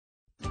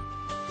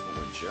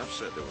Jeff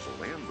said there was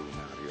a land boom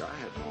out here. I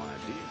had no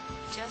idea.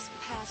 Just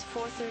past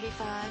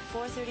 435,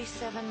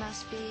 437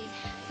 must be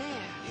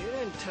there. You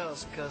didn't tell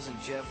us Cousin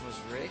Jeff was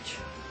rich.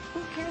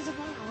 Who cares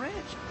about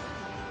rich?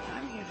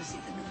 I'm here to see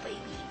the new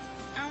baby.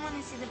 I want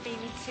to see the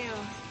baby, too.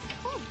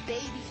 Poor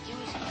baby's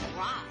doing some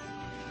rock.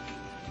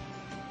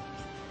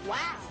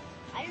 Wow,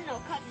 I didn't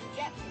know Cousin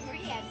Jeff and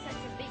Marie had such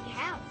a big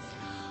house.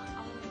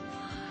 Oh,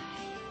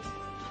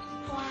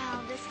 my.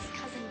 Wow, this is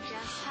Cousin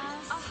Jeff's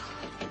house? Oh.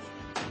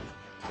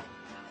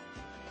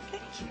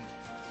 Thank you.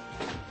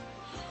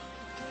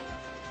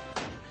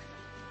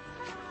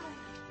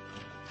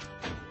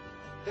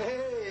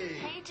 Hey!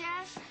 Hey,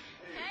 Jeff.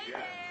 Hey,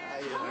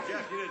 Jeff. Well,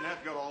 Jeff, you didn't have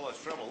to go to all this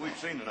trouble. We've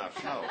seen enough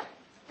snow.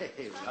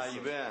 Hey, How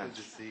you been? Good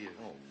to see you.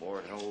 Oh,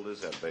 Lord, how old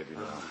is that baby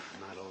now?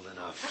 Not old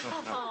enough.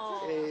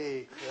 Oh.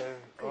 Hey, Claire.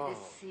 Good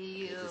to see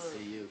you. Good to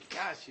see you.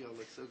 Gosh, you all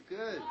look so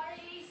good.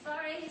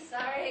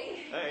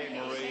 Sorry. Hey,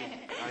 Marie.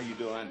 How you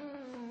doing?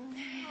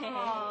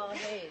 Oh,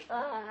 hey.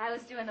 Oh, I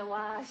was doing the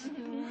wash.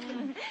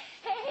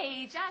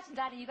 Hey, Josh and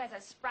Dottie, you guys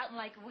are sprouting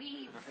like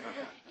weeds.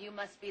 You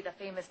must be the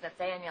famous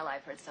Nathaniel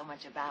I've heard so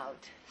much about.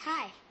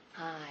 Hi.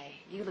 Hi,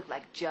 you look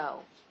like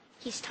Joe.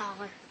 He's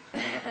taller.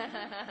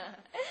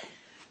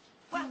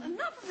 Well,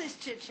 enough of this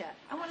chit-chat.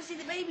 I want to see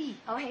the baby.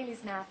 Oh,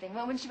 Haley's napping.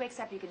 Well, when she wakes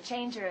up, you can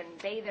change her and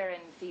bathe her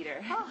and feed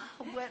her. Oh,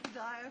 wet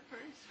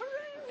diapers.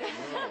 Hooray!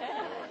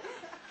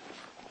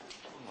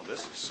 Oh,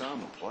 this is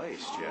some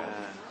place,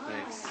 Jeff.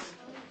 Thanks.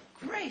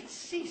 Great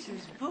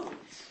Caesar's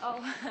boots.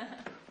 Oh,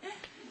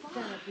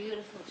 done a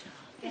beautiful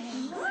job.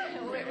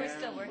 We're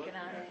still working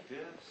on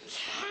it.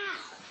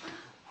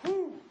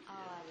 Oh,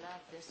 I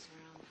love this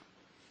room.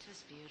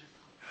 Just beautiful.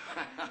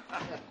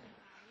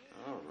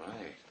 All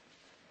right.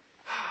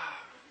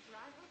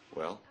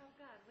 Well?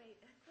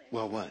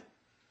 Well, what?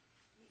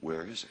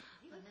 Where is it?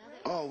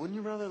 Oh, wouldn't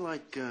you rather,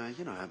 like,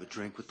 have a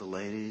drink with the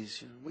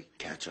ladies? We can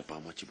catch up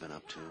on what you've been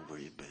up to, where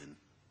you've been.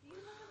 You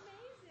look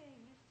amazing.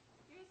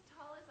 You're as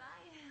tall as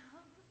I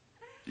am.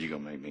 You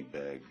gonna make me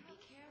beg? Be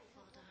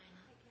careful,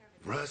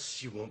 Dinah.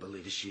 Russ, you won't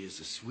believe it. She is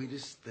the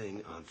sweetest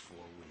thing on 4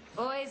 wheels.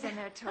 Boys and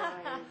their toys.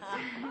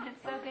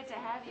 It's so good to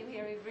have you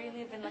here. We've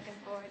really been looking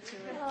forward to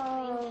it.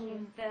 Thank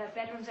you. The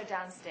bedrooms are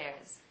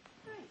downstairs.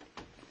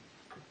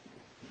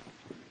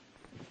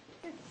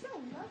 It's so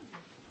lovely.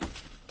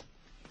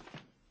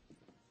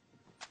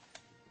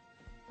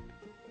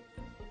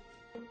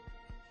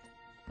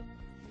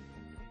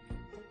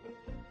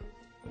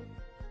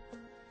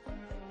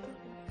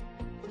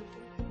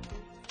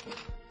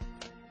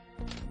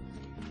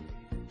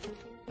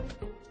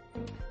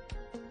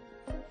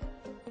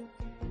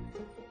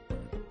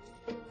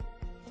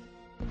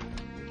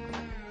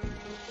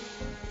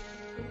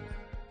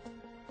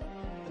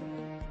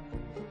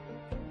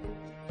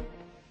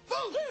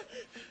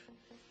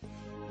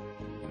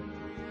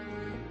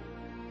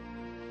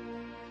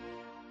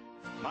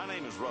 My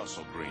name is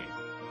Russell Green.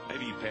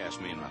 Maybe you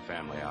passed me and my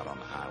family out on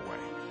the highway.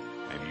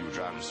 Maybe you were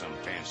driving some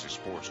fancy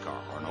sports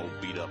car or an old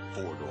beat-up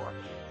four-door.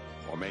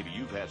 Or maybe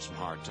you've had some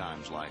hard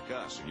times like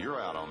us and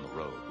you're out on the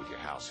road with your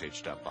house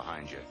hitched up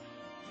behind you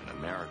and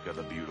America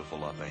the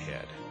Beautiful up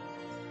ahead.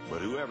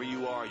 But whoever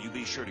you are, you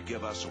be sure to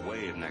give us a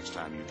wave next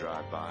time you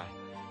drive by,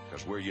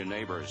 because we're your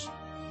neighbors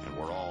and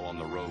we're all on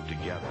the road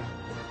together.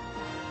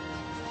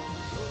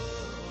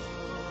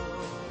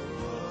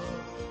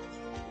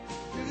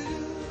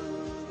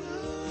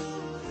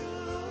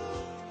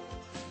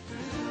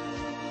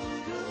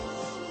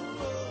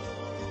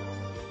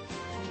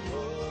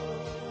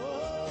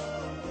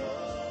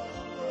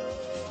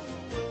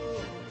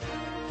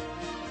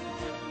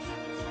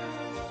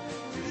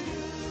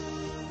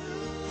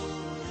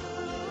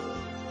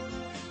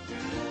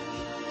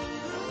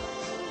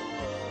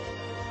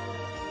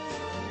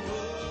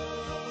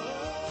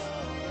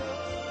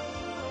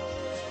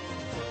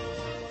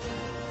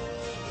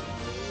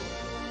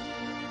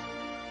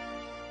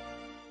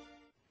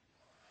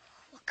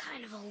 What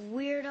kind of a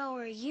weirdo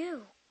are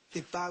you?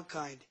 The foul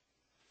kind.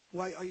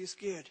 Why are you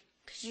scared?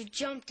 'Cause you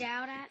jumped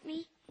out at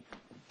me?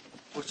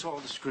 What's all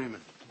the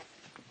screaming?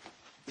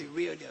 The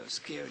weirdo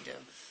scared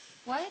them.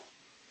 What?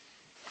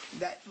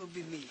 That will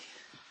be me.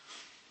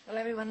 Well,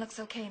 everyone looks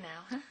okay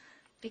now, huh?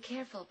 Be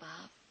careful,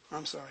 Bob.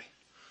 I'm sorry.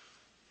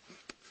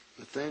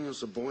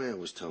 Nathaniel's the boy I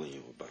was telling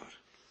you about.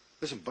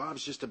 Listen,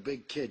 Bob's just a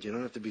big kid. You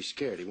don't have to be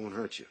scared. He won't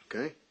hurt you,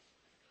 okay?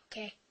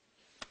 Okay.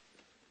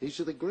 These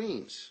are the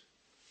Greens.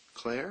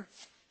 Claire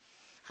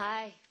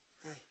Hi.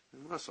 Hi.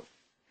 and Russell.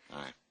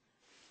 Hi.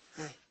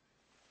 Hi.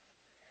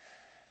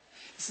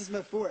 This is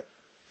my fort.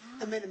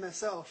 I made it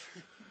myself.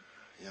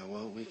 Yeah,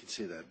 well, we can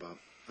see that, Bob.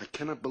 I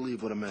cannot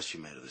believe what a mess you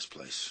made of this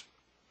place.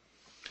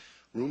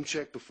 Room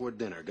check before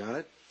dinner. Got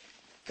it?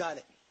 Got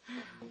it.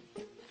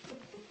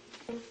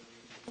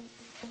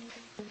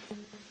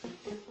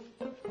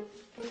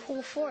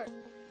 Cool fort.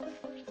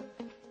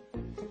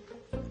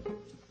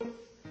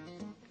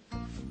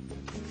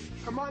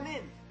 Come on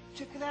in.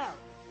 Check it out.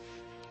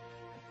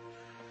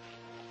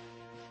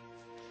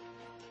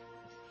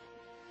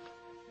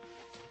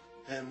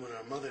 And when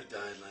our mother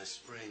died last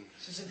spring...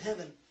 She's in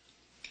heaven.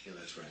 Yeah,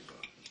 that's right,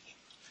 Bob.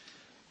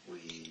 We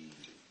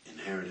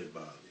inherited,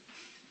 Bob?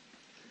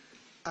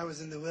 I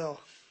was in the will.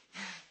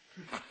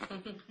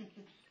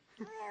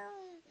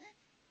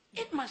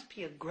 It must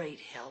be a great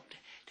help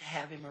to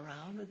have him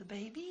around with the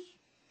baby.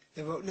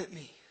 They won't let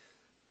me.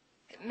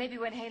 Maybe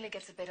when Haley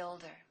gets a bit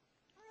older.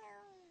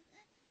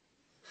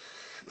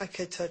 I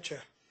can't touch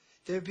her.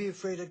 They'd be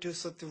afraid I'd do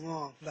something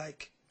wrong,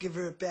 like give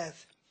her a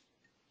bath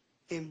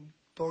in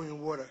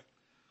boiling water.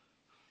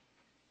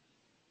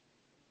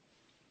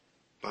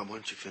 Bob, why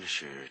don't you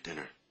finish your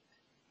dinner?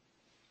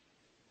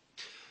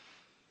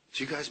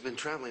 So you guys have been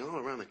traveling all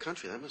around the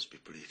country. That must be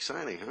pretty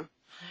exciting, huh?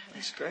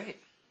 That's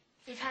great.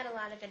 We've had a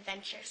lot of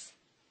adventures.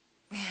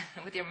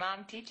 With your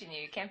mom teaching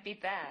you, you can't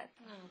beat that.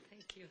 Oh,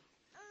 thank you.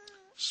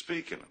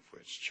 Speaking of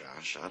which,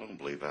 Josh, I don't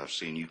believe I've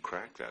seen you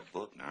crack that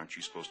book. Now, aren't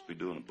you supposed to be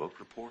doing a book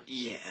report?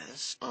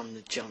 Yes, on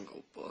the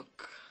Jungle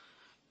Book.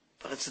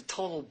 But it's a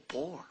total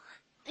bore.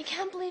 I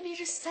can't believe you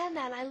just said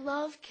that. I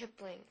love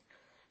Kipling.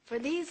 For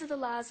these are the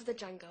laws of the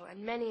jungle,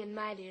 and many and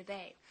mighty are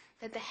they,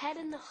 that the head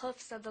and the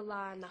hoofs of the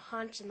law and the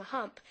haunch and the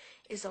hump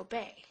is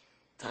obey.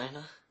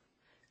 Dinah,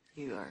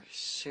 you are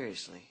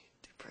seriously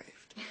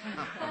depraved.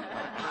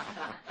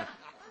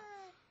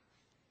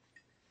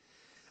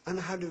 I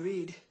know how to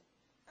read.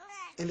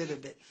 A little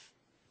bit.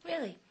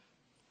 Really?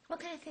 What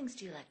kind of things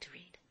do you like to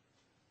read?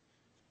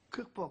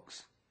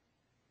 Cookbooks.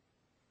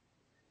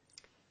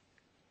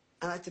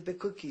 I like to bake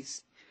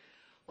cookies.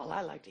 Well,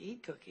 I like to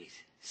eat cookies,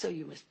 so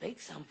you must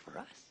bake some for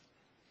us.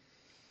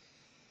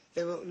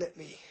 They won't let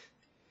me.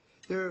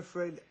 They're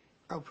afraid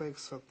I'll break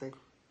something.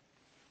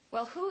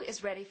 Well, who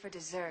is ready for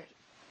dessert?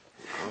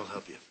 I'll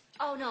help you.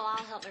 Oh, no,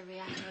 I'll help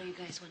Maria. I know you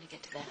guys want to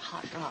get to that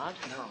hot rod.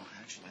 No,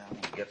 actually, I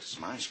want to get to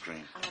some ice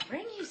cream. I'll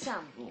bring you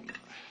some. Oh, my.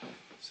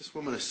 Is this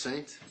woman a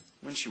saint?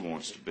 When she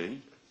wants to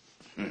be.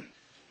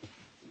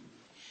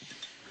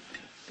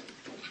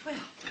 Well,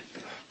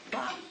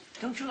 Bob,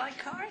 don't you like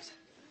cars?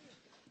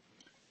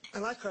 I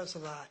like cars a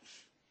lot.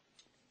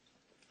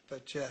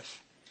 But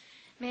Jeff.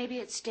 Maybe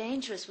it's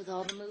dangerous with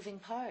all the moving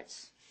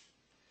parts.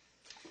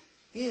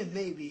 Yeah,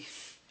 maybe.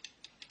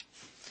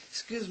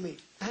 Excuse me.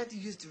 I had to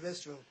use the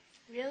restroom.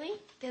 Really?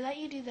 They let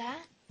you do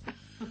that?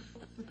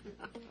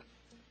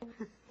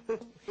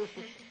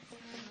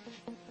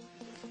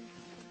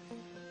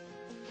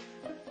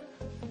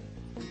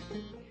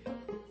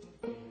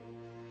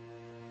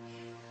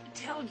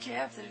 Tell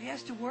Jeff that if he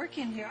has to work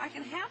in here, I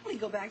can happily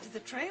go back to the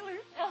trailer.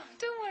 Oh,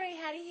 don't worry,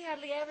 Hattie. He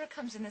hardly ever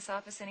comes in this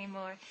office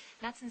anymore.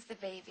 Not since the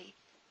baby.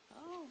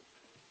 Oh.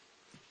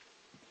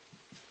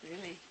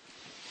 Really?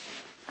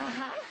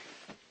 Uh-huh.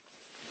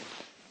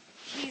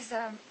 He's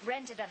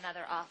rented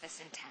another office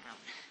in town.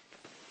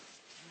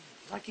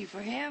 Lucky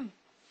for him.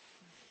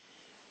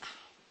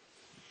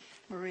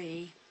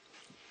 Marie,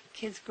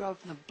 kids grow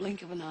up in the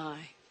blink of an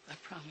eye. I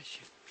promise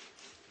you.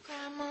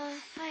 Grandma,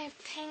 I have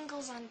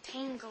tangles on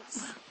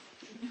tangles.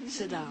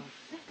 Sit down.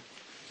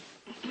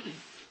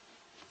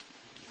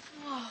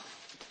 Oh.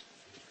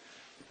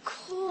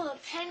 Cool, a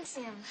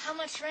Pentium. How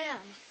much RAM?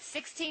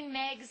 16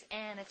 megs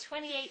and a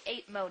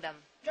 28.8 modem.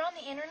 You're on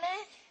the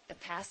internet? The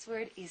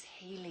password is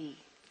Haley.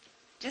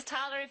 Just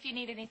holler if you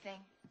need anything.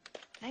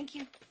 Thank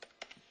you.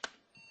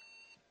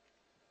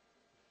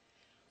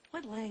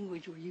 What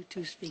language were you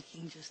two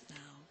speaking just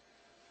now?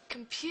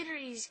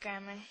 Computerese,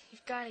 Grandma.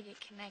 You've got to get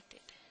connected.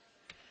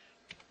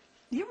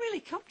 You're really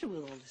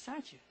comfortable with all this,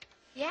 aren't you?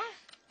 Yeah,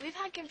 we've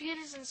had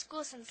computers in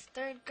school since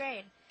 3rd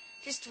grade.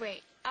 Just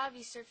wait. I'll be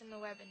surfing the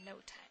web in no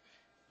time.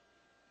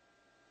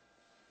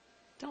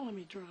 Don't let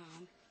me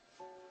drown.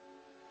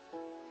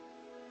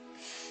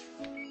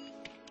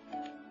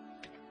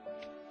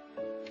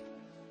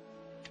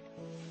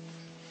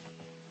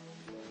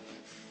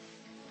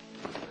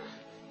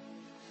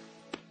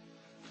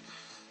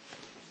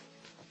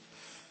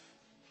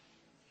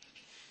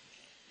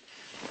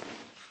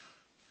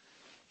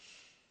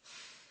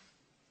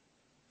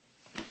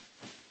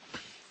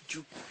 Did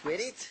you quit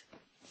it?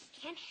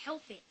 Can't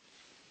help it.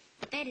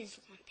 The bed is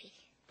lumpy.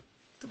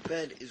 The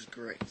bed is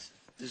great.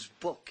 This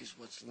book is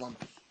what's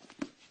lumpy.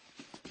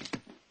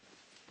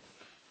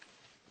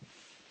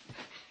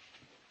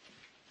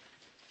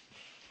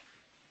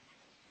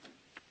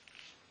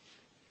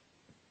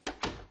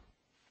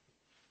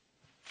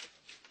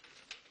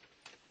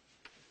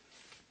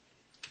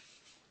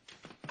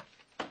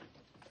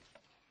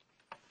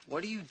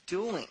 What are you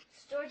doing?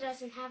 The store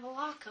doesn't have a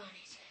lock on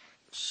it.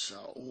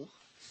 So?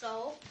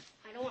 So,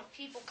 I don't want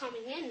people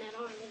coming in that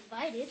aren't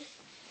invited.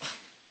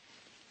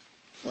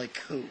 Like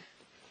who?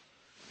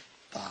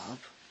 Bob?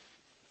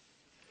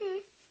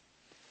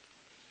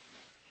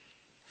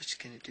 What's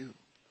he gonna do?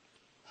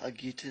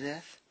 Hug you to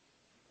death?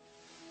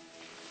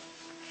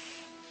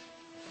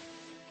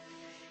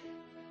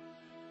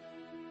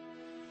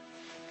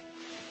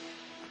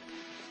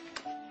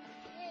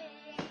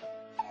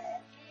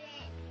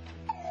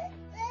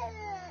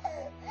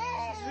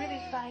 She's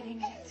really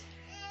fighting it.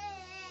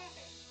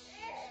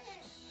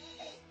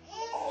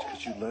 It's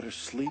because you let her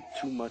sleep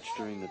too much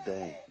during the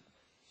day.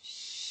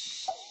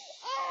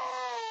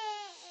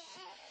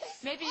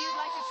 Maybe you'd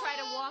like to try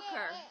to walk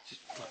her.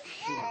 Just look,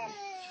 here,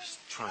 just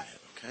try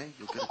it, okay?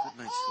 You'll get a good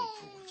night's sleep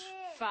for once.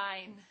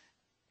 Fine.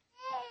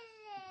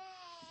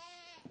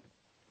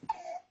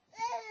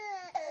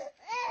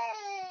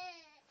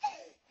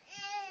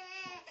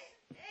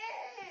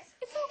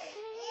 It's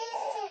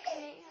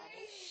okay,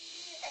 honey.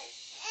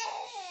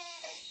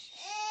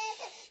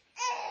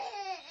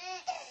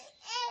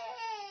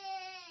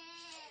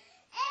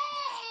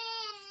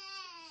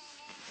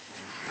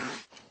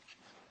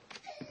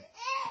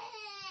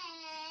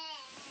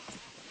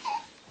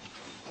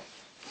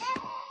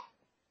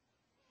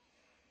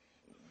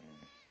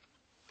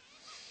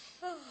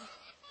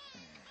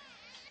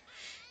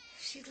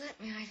 If she'd let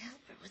me, I'd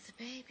help her with the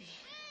baby.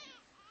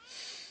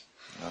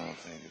 I don't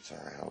think it's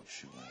our help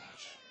she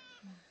wants.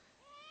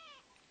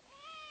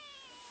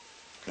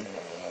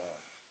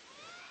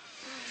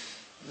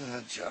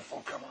 Jeff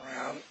will come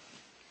around.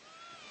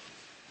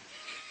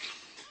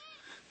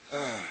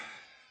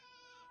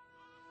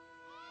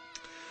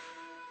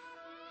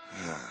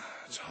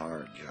 It's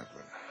hard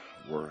juggling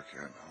work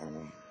and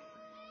home.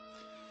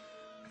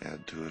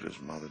 Add to it his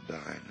mother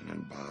dying and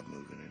then Bob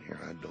moving in here.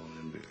 I don't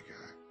envy the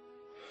guy.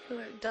 You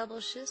worked double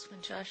shifts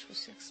when Josh was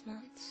 6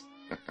 months.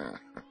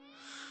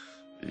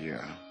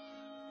 Yeah.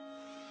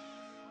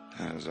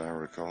 As I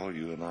recall,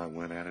 you and I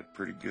went at it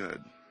pretty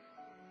good.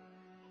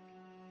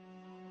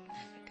 I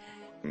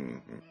forgot.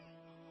 Mm-hmm.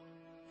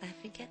 I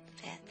forget the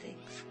bad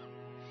things.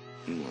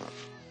 Well,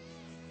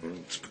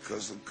 it's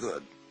because the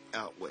good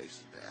outweighs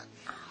the bad.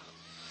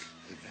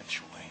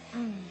 Eventually.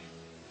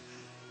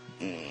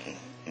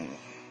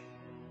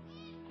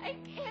 I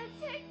can't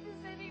take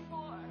this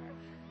anymore.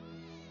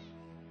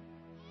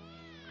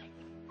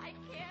 I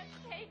can't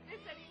take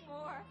this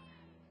anymore.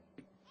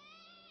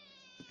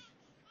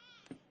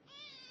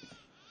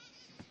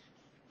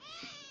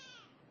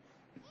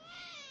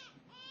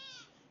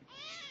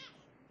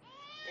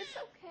 It's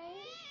okay.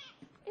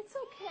 It's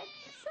okay.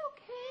 It's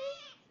okay.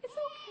 It's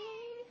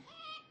okay.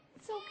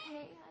 It's okay,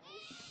 honey.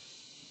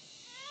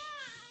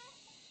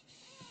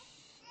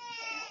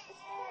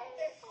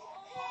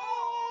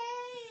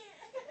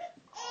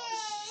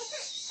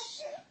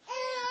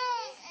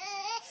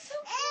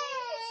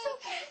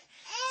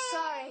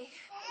 Sorry.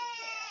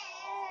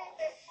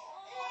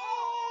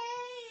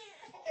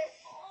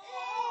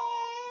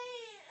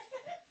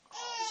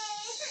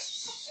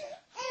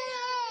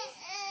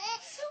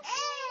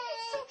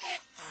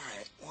 All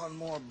right, one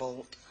more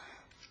bolt.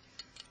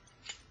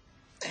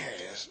 There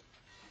it is.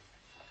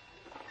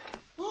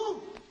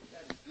 Woo!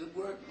 That's good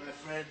work, my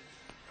friend.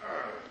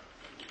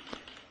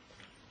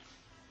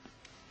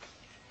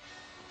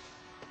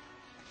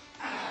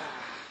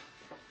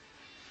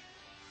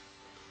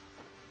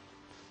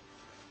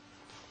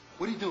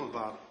 What are you doing,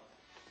 Bob?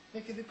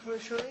 Making the car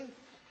shine?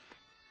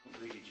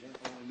 Look at Jeff,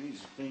 all he needs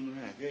is a clean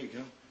rack. There you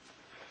go.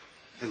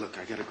 Hey, look,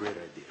 I got a great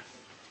idea.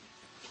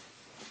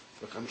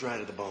 Look, I'm dry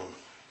to the bone.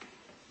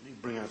 You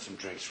bring out some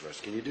drinks for us.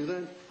 Can you do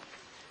that?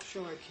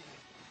 Sure I can.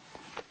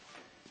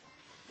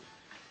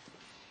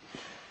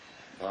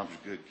 Bob's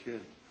a good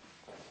kid.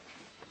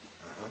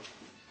 Uh-huh.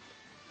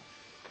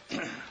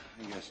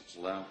 I guess it's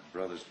allowed for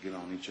brothers to get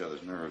on each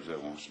other's nerves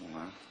every once in a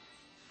while.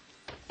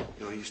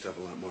 You know, I used to have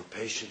a lot more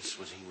patience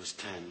when he was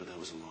 10, but that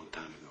was a long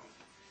time ago.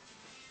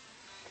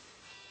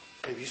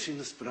 Hey, have you seen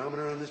the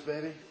speedometer on this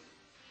baby?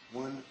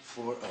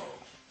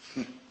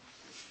 140.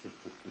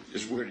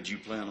 Just where did you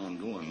plan on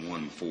going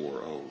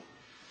 140?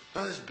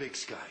 Oh, this is big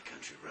sky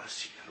country,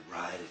 Russ. You gotta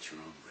ride at your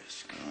own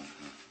risk.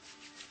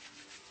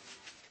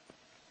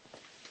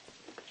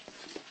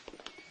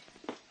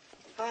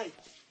 Hi.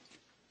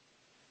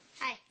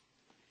 Hi.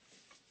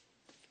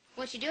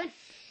 What you doing?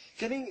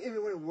 Getting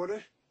everywhere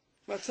water.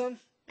 Want some?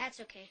 That's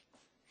okay.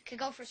 I could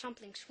go for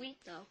something sweet,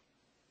 though.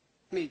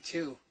 Me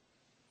too.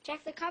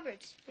 Check the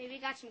cupboards. Maybe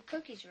you got some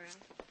cookies around.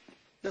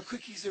 No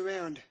cookies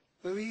around.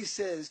 Marie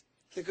says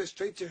they go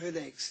straight to her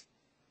legs.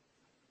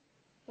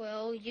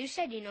 Well, you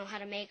said you know how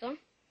to make them.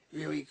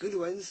 Really good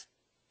ones.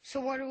 So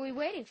what are we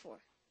waiting for?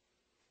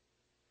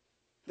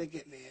 They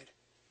get mad.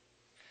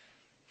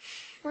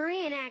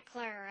 Marie and Aunt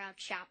Claire are out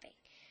shopping.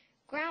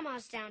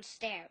 Grandma's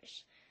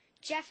downstairs.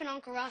 Jeff and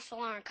Uncle Russell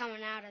aren't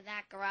coming out of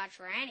that garage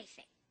for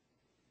anything.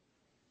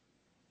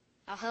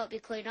 I'll help you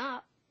clean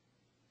up.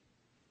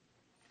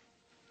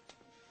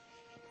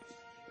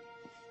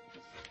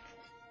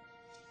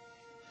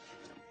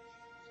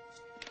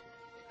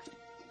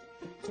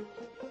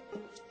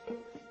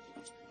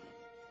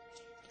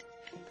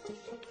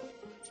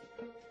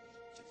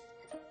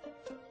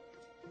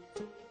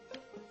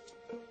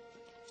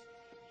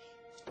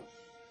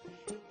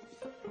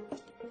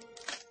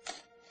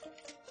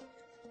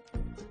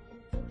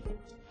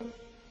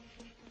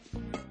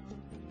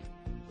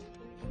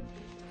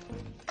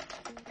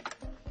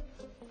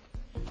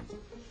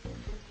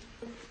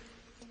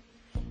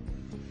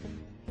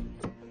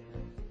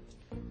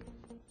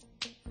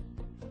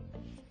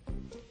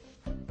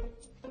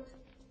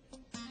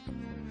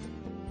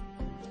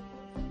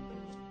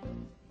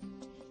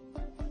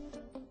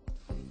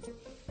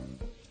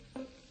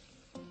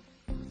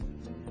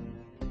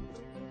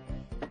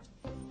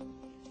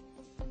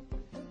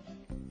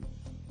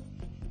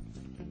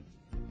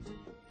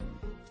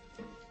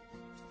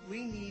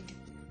 we need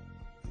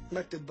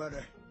melted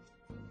butter.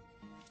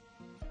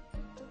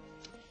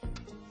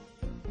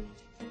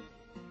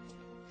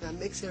 Now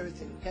mix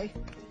everything, okay?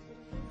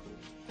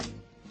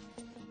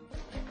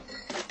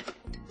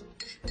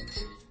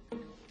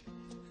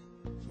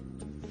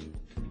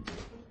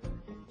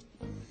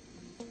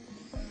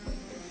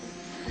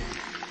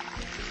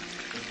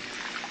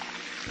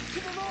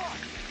 Give me more!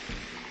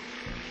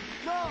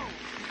 No!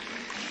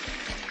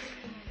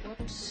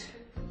 Whoops.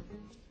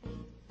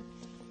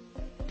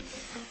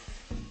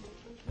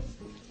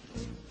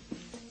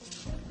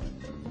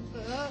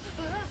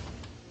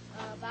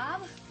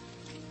 Bob?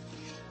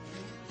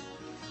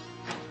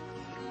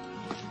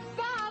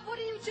 Bob, what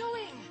are you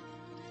doing?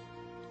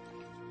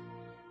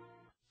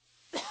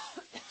 I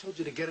told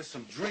you to get us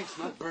some drinks,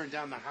 not burn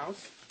down the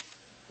house.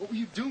 What were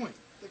you doing?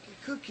 Making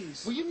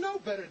cookies. Well, you know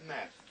better than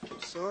that.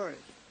 Sorry.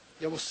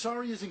 Yeah, well,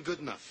 sorry isn't good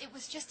enough. It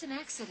was just an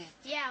accident.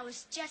 Yeah, it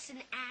was just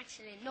an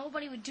accident.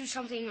 Nobody would do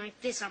something like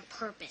this on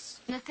purpose.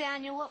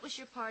 Nathaniel, what was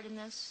your part in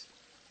this?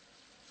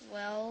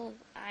 Well,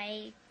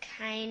 I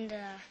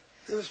kinda...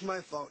 It was my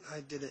fault. I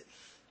did it.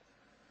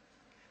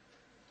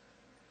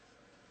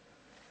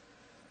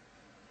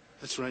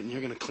 That's right, and you're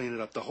going to clean it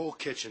up. The whole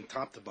kitchen,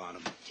 top to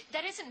bottom.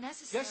 That isn't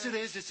necessary. Yes, it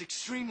is. It's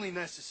extremely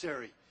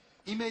necessary.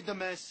 He made the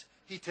mess.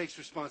 He takes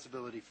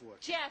responsibility for it.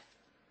 Jeff.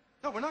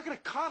 No, we're not going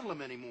to coddle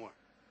him anymore.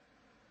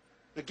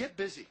 Now get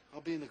busy.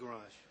 I'll be in the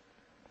garage.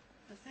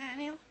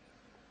 Nathaniel,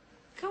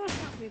 come and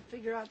help me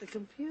figure out the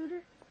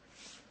computer.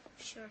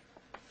 Sure.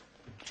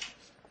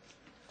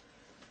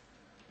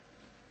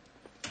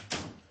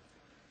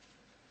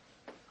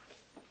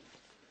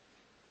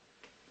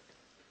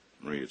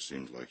 Marie, it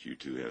seems like you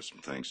two have some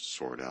things to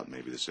sort out.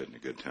 Maybe this isn't a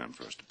good time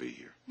for us to be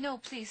here. No,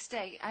 please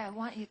stay. I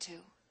want you to.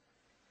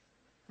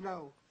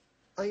 No.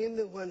 I am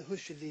the one who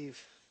should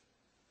leave.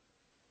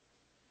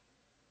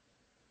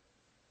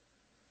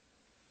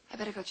 I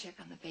better go check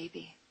on the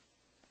baby.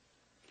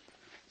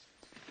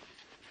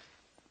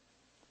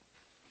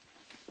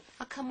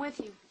 I'll come with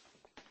you.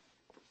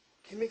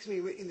 He makes me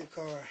wait in the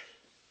car.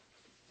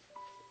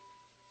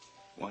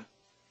 What?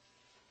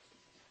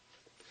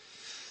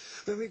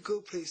 When we go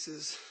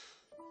places,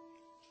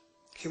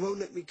 he won't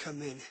let me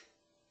come in.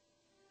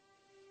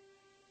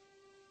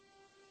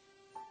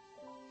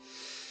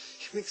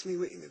 He makes me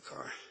wait in the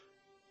car.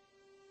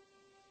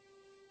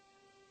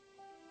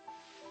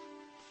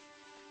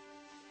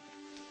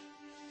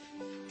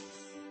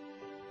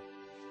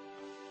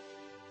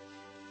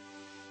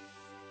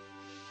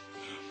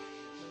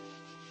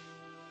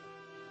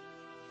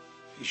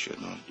 He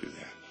shouldn't ought to do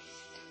that.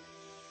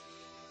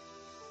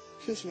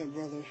 He's my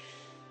brother.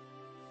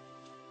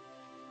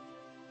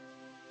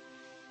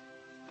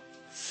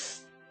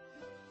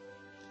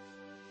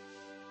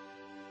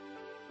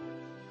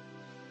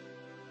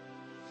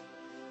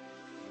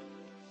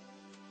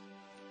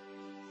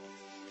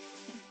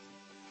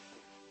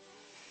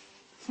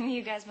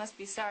 You guys must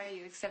be sorry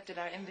you accepted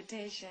our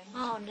invitation.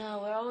 Oh, no,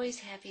 we're always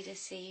happy to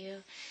see you.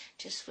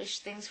 Just wish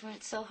things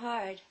weren't so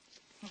hard.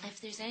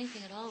 If there's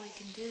anything at all we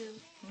can do.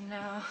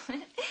 No,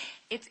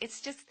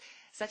 it's just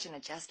such an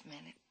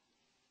adjustment.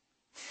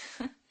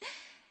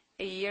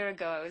 A year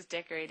ago, I was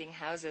decorating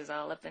houses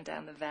all up and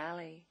down the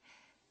valley.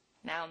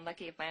 Now I'm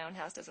lucky if my own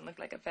house doesn't look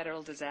like a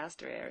federal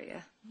disaster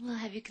area. Well,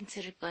 have you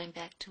considered going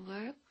back to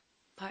work?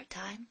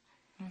 Part-time?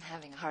 I'm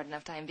having a hard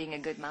enough time being a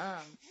good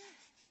mom.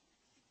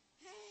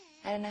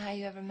 I don't know how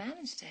you ever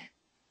managed it.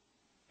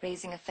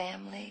 Raising a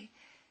family,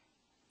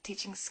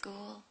 teaching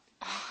school.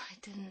 Oh, I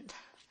didn't.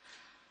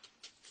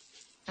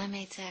 I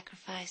made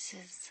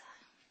sacrifices.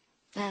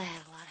 And I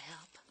had a lot of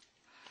help.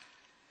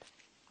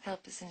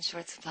 Help is in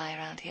short supply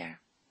around here.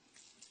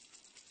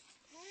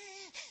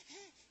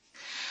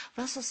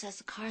 Russell says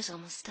the car's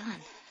almost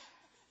done.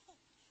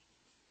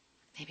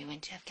 Maybe when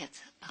Jeff gets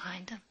it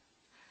behind him.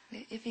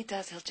 If he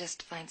does, he'll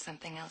just find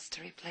something else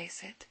to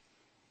replace it.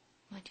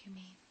 What do you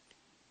mean?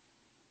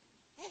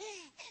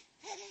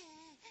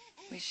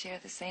 We share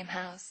the same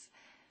house,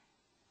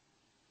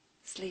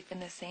 sleep in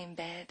the same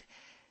bed.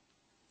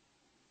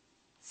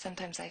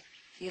 Sometimes I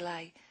feel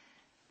I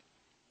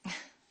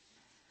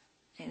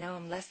know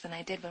him less than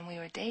I did when we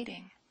were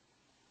dating.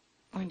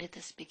 When did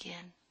this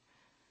begin?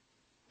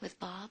 With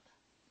Bob?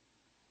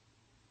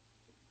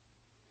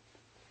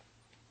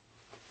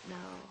 No.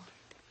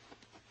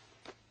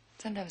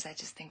 Sometimes I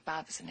just think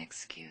Bob is an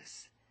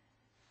excuse.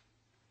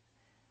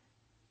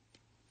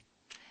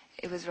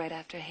 It was right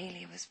after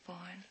Haley was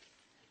born.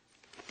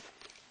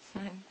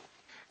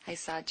 I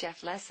saw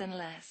Jeff less and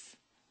less.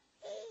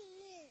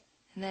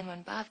 And then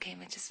when Bob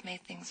came, it just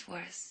made things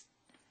worse.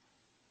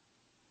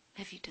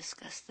 Have you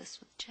discussed this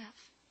with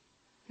Jeff?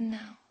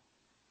 No.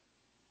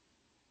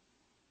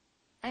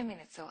 I mean,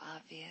 it's so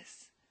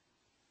obvious.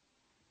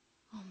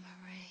 Oh,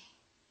 Marie.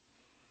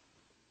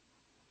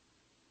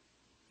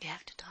 You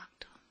have to talk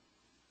to him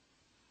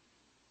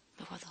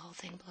before the whole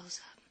thing blows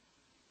up.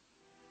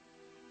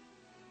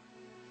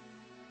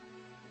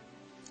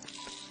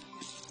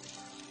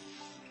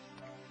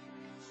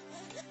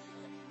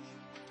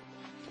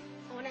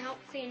 I want to help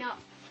clean up.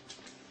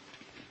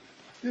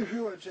 You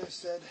hear what Jeff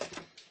said.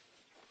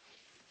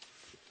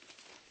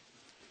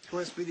 He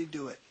wants me to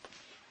do it.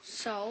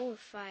 So,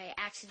 if I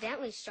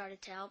accidentally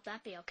started to help,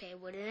 that'd be okay,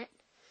 wouldn't it?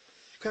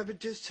 Grab a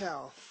dish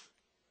towel.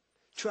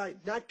 Try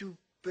not to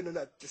put it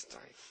up this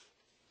time.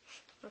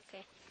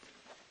 Okay.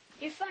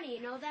 You're funny,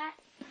 you know that?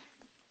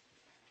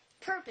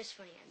 Purpose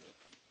funny, I mean.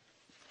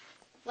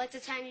 Like the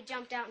time you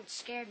jumped out and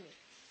scared me.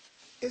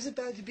 Is it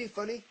bad to be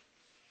funny?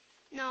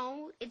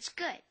 No, it's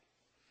good.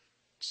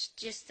 It's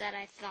just that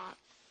I thought.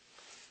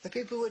 The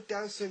people with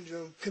Down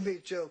syndrome can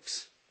make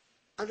jokes.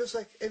 I'm just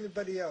like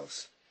everybody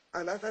else.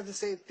 I laugh at the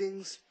same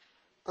things.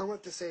 I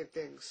want the same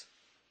things.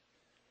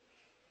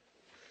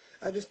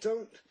 I just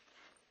don't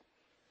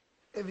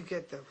ever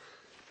get them.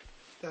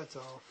 That's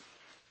all.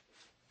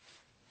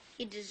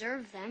 He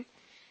deserved them.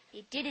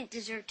 He didn't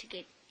deserve to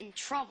get in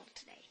trouble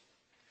today.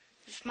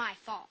 It's my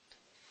fault.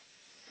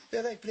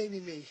 They're like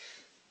blaming me.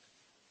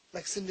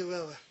 Like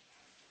Cinderella.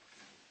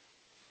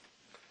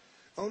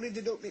 Only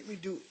they don't make me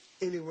do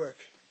any work.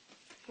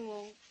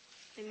 Well,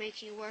 they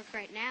make you work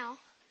right now.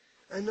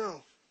 I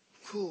know.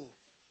 Cool.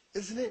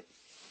 Isn't it?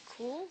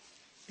 Cool?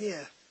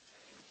 Yeah.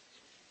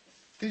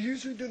 They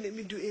usually don't let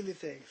me do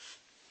anything.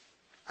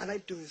 I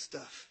like doing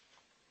stuff.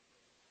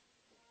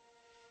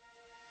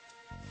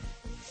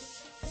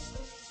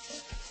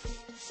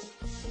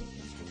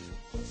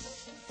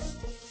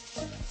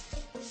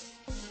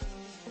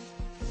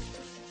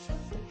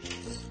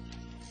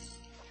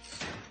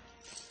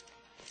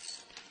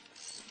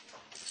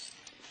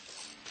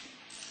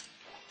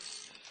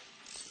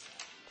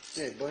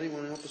 Hey, buddy,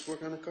 want to help us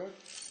work on the car?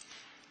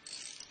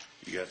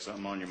 You got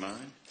something on your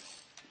mind?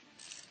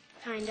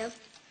 Kind of.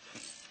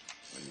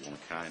 Well, you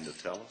want to kind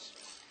of tell us?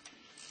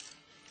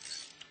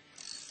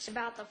 It's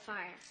about the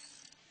fire.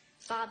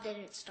 Bob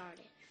didn't start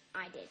it.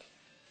 I did.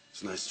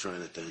 It's nice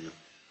trying it, Daniel.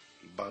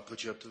 Bob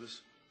put you up to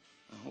this?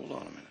 Now, hold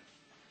on a minute.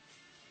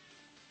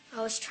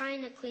 I was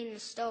trying to clean the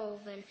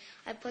stove, and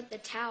I put the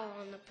towel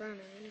on the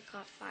burner, and it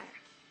caught fire.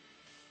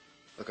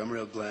 Look, I'm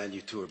real glad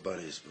you two are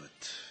buddies,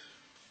 but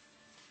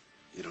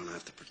you don't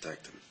have to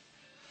protect him.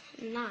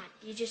 I'm not.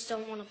 You just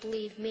don't want to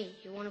believe me.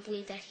 You want to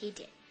believe that he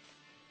did.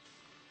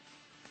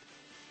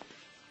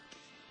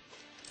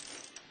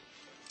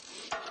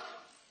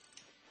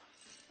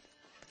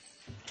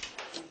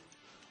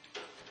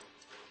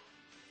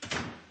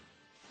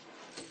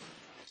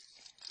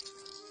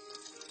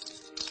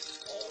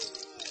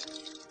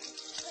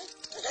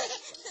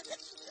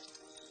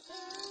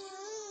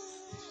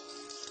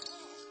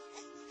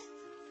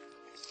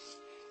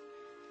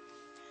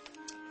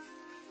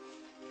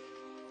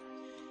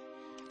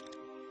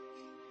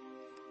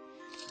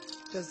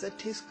 Does that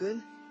taste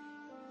good?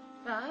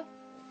 Bob?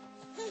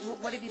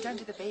 What have you done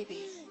to the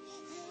baby?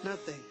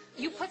 Nothing.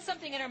 You put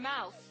something in her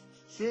mouth.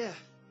 Yeah.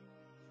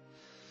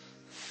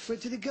 Where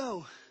did it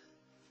go?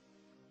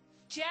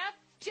 Jeff?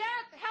 Jeff,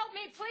 help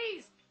me,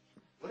 please.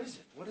 What is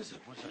it? What is it?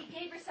 What's He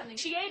gave her something.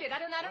 She ate it. I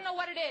don't know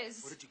what it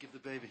is. What did you give the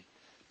baby?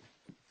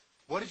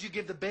 What did you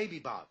give the baby,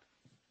 Bob?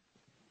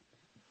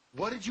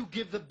 What did you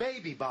give the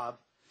baby, Bob?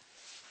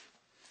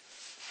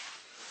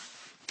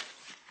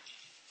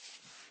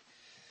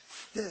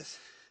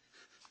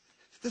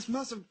 This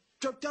must have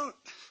dropped out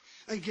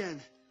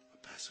again.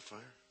 A pacifier?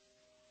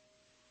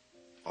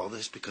 All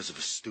this because of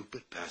a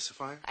stupid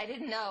pacifier? I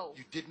didn't know.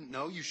 You didn't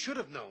know? You should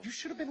have known. You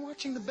should have been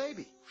watching the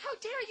baby. How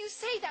dare you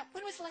say that?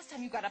 When was the last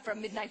time you got up for a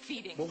midnight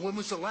feeding? Well, when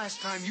was the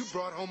last time you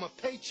brought home a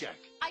paycheck?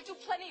 I do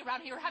plenty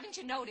around here, haven't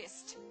you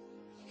noticed?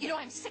 You know,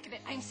 I'm sick of it.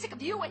 I'm sick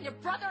of you and your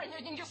brother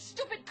and your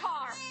stupid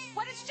car.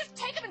 Why don't you just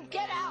take him and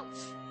get out?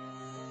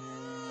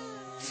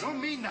 You don't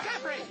mean that.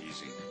 Jeffrey!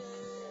 Easy.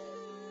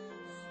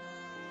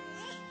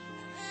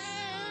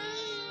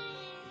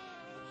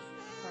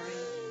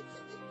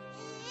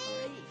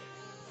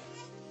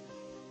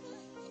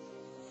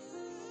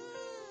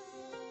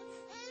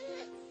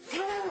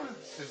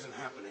 This isn't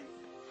happening.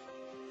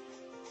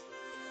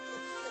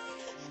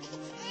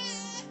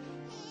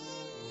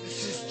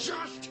 This is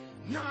just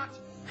not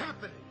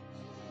happening.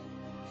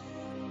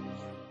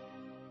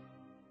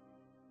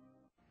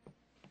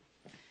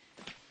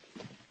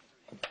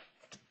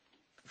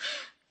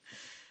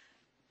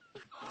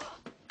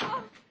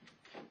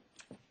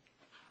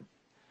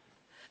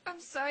 I'm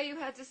sorry you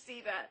had to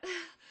see that.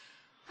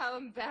 How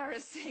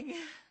embarrassing.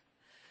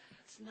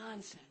 It's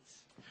nonsense.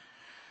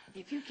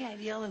 If you can't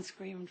yell and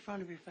scream in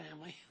front of your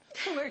family,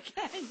 where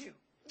can you?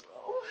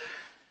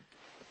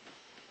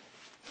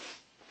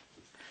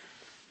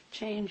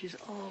 Change is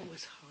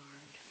always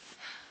hard.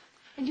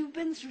 And you've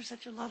been through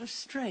such a lot of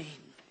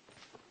strain.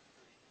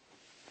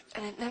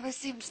 And it never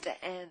seems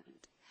to end.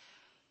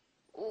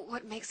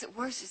 What makes it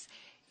worse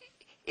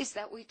is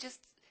that we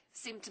just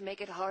seem to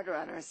make it harder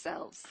on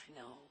ourselves. I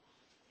know.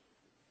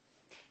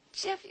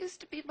 Jeff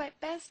used to be my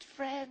best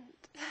friend.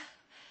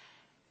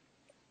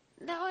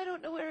 Now I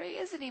don't know where he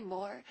is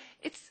anymore.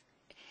 It's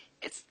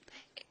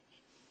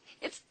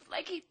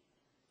like he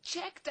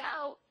checked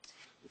out.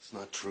 It's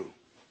not true.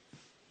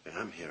 And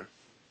I'm here.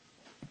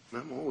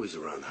 And I'm always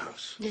around the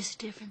house. There's a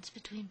difference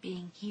between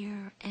being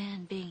here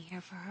and being here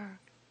for her.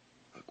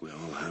 Look, Look, we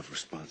all have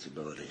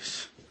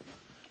responsibilities.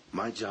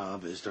 My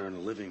job is to earn a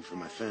living for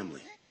my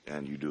family.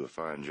 And you do a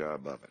fine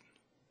job of it.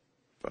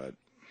 But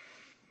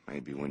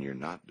maybe when you're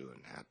not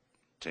doing that,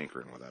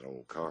 tinkering with that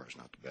old car is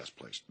not the best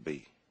place to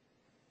be.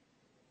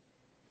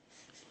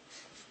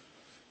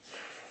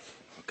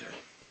 Okay.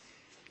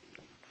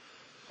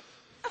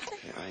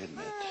 Okay, I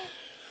admit,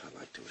 I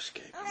like to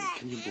escape. I mean,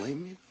 can you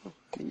blame me, though?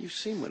 I mean, you've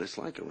seen what it's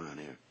like around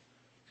here.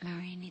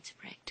 Marie needs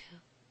a break, too.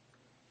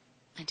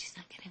 And she's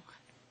not getting one.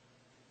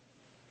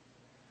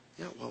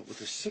 Yeah, well, with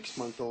a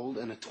 6-month-old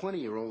and a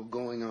 20-year-old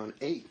going on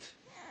 8,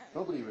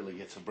 nobody really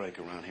gets a break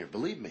around here,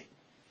 believe me.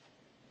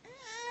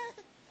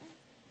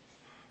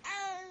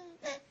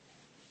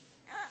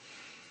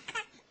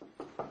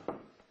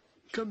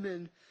 Come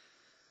in.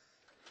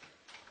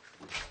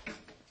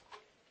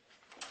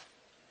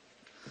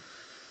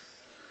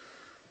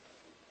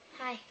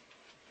 Hi.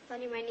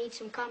 Thought you might need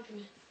some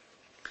company.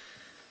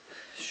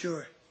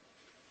 Sure.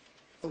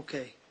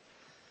 Okay.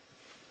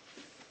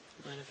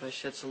 Mind if I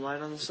shed some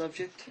light on the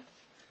subject?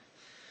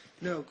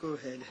 No, go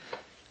ahead.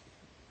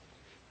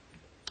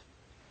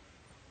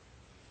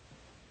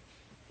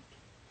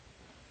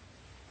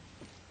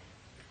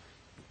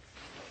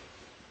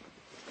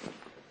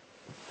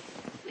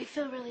 We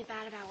feel really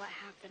bad about what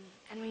happened,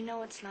 and we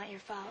know it's not your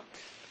fault.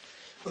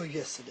 Oh,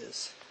 yes, it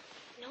is.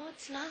 No,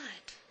 it's not.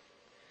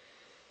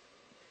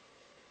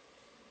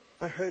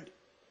 I heard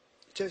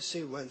Jeff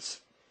say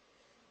once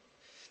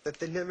that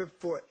they never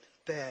fought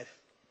bad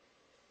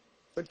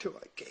until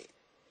I came.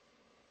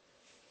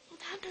 Well,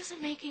 that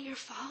doesn't make it your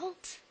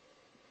fault.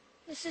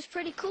 This is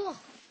pretty cool.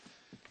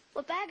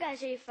 What bad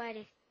guys are you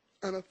fighting?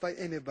 I don't fight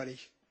anybody.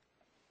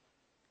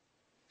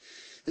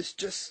 It's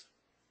just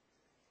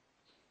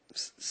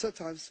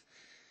sometimes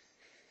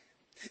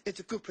it's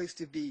a good place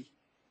to be.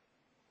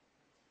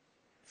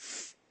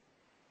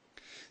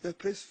 A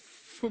place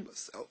for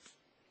myself.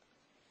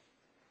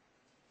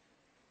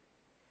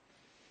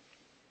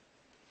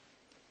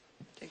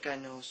 I think I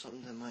know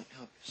something that might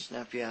help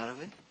snap you out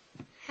of it.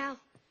 How?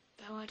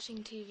 By watching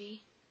TV.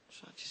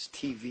 It's not just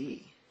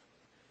TV.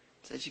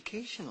 It's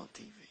educational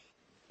TV.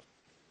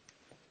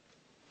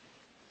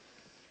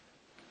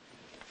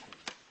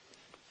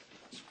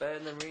 It's better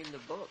than reading the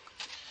book.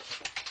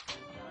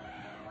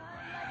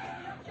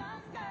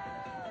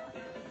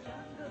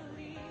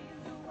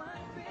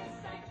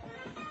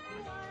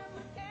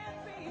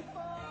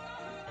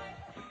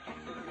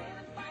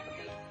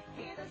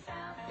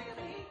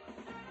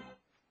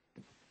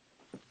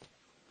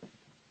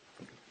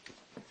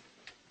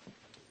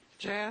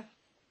 Jeff,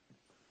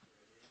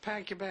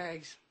 pack your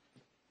bags.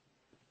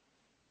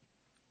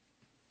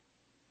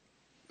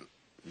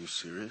 You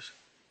serious?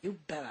 You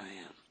bet I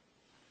am.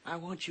 I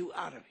want you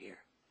out of here.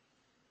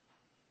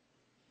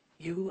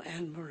 You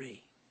and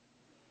Marie.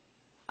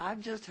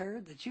 I've just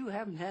heard that you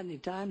haven't had any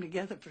time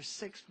together for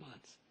 6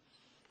 months.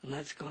 And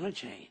that's gonna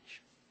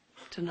change.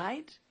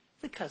 Tonight,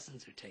 the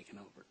cousins are taking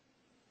over.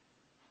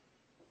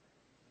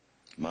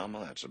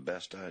 Mama, that's the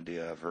best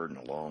idea I've heard in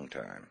a long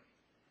time.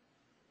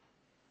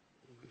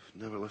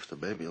 We've never left the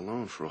baby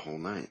alone for a whole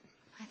night.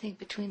 I think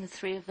between the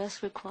 3 of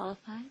us, we're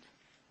qualified.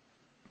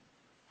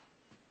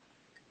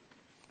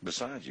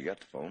 Besides, you got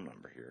the phone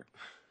number here.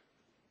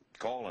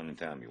 Call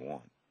anytime you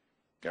want.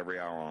 Every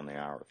hour on the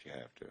hour if you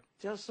have to.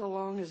 Just so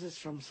long as it's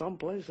from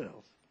someplace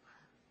else.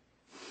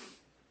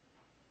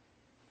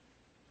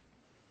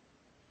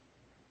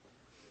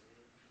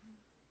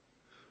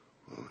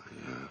 Well,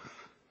 yeah,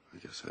 I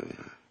guess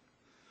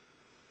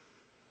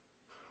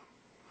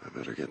I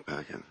better get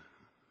packing.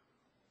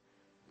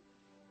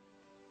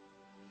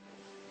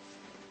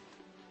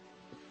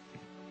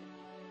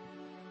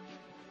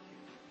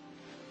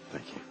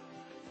 Thank you.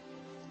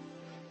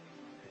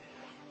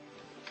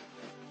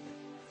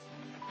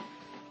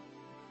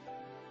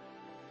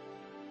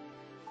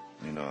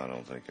 You know, I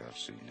don't think I've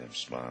seen them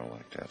smile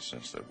like that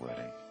since their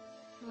wedding.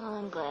 Well,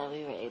 I'm glad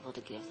we were able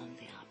to give them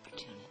the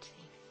opportunity.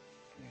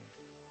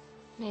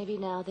 Maybe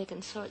now they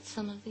can sort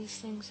some of these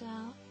things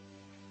out.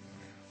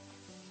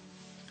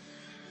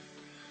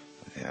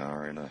 They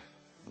are in a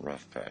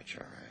rough patch,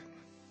 all right.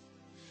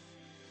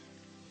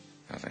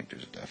 I think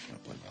there's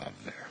definitely love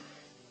there.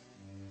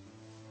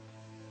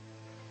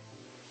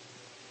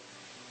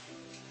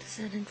 Does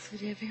that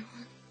include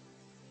everyone?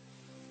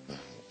 I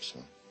hope so.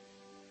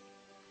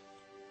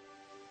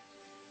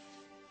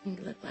 You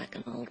look like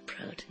an old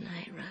pro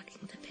tonight,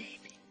 rocking the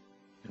baby.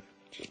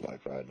 Just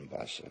like riding a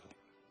bicycle.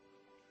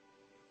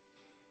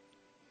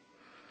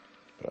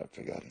 But I've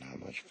forgotten how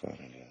much fun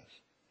it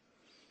is.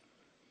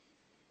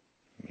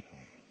 You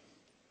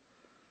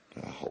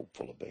know, how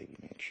hopeful a baby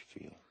makes you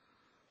feel.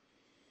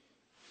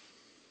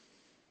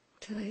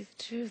 To tell you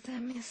the truth, I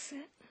miss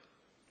it.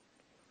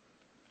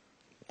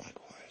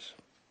 Likewise.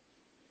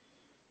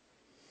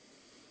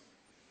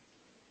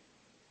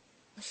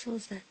 So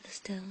is that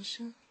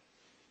nostalgia?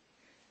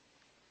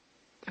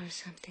 Or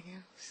something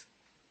else?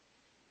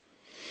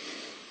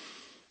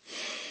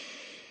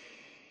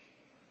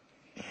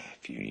 In a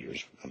few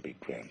years, we're going to be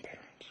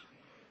grandparents.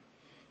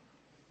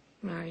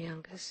 Our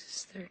youngest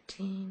is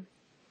 13.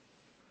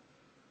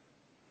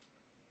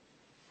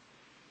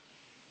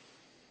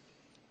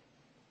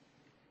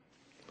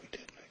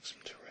 make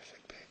some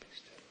terrific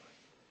babies, didn't we?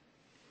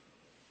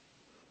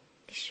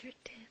 We sure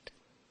did.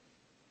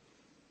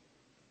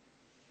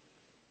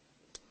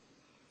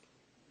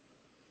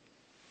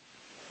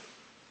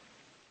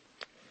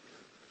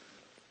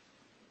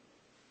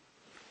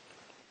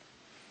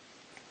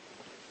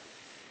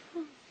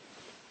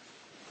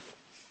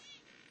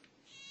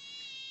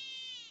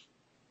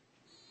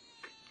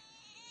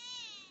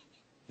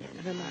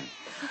 Never mind.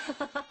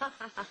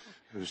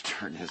 Whose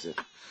turn is it?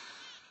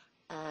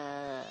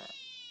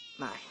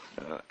 Mine.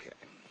 Okay.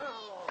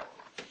 Oh.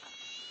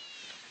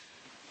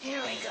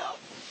 Here we go.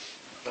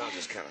 I'll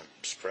just kind of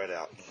spread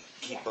out and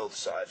keep both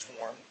sides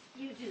warm.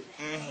 You do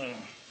that.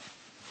 Mm-hmm.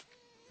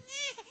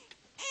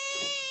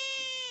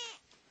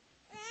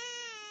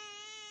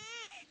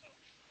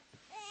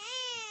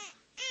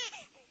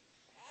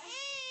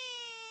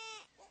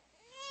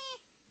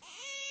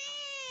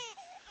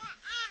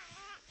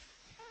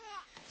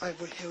 I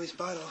would hear his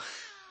bottle.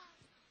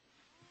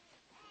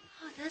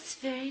 Oh, that's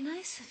very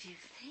nice of you.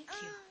 Thank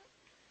you.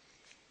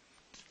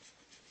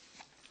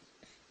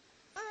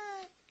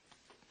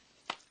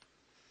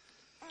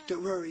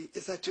 Don't worry,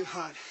 it's not too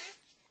hot.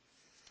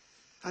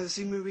 I've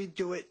seen Marie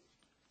do it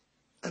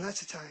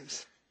lots of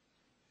times.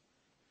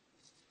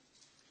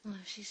 Oh,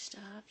 she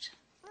stopped.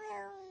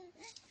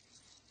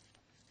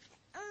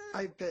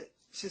 I bet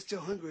she's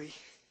still hungry.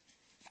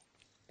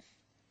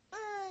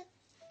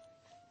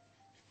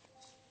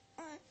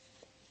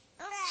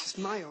 She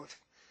smiled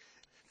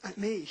at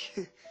me.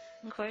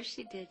 Of course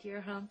she did.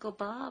 You're her Uncle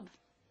Bob.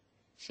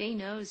 She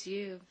knows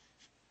you.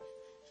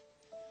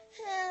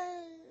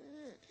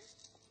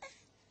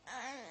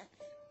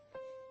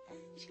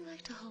 Would you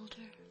like to hold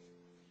her?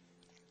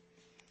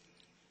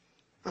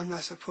 I'm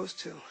not supposed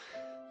to.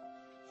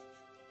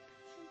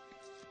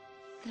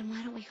 Then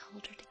why don't we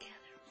hold her together?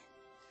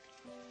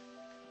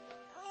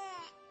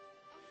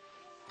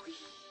 Wee.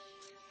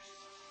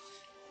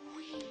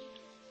 Wee.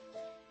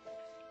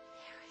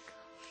 There we go.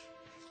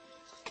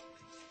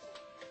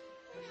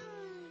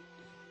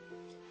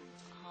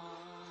 Aw.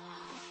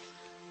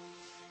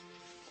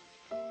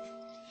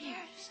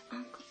 Here's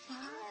Uncle Bob.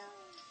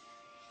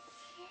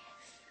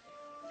 Yes.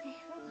 Say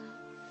hello.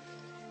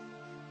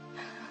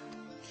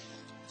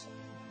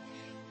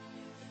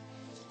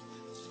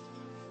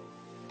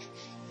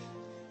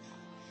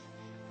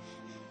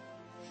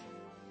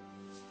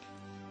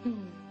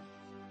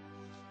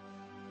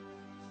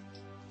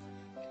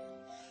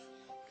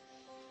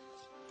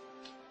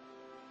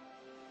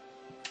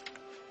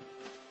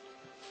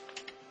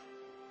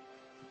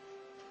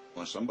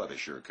 Well, somebody's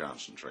sure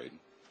concentrating.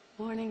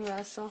 Morning,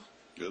 Russell.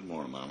 Good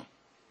morning, Mama.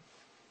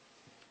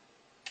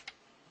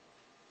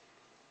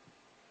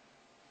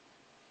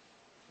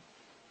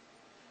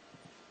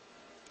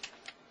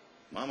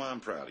 Mama, I'm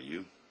proud of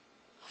you.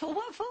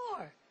 What for?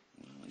 Well,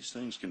 these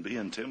things can be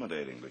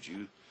intimidating, but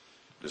you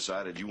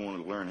decided you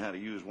wanted to learn how to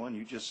use one.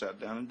 You just sat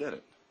down and did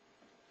it.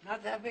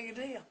 Not that big a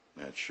deal.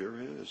 That sure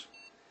is.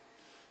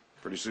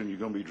 Pretty soon you're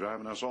going to be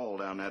driving us all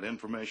down that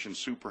information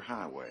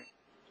superhighway.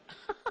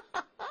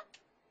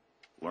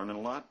 Learning a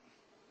lot?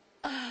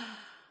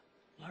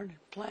 Learning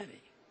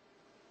plenty.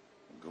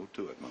 Go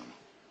to it, Mama.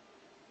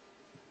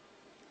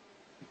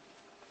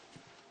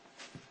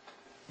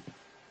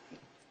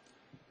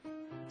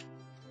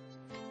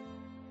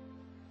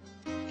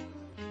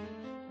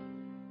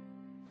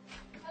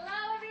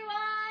 Hello,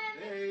 everyone.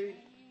 Hey.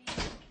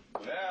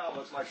 Well,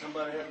 looks like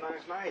somebody had a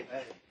nice night.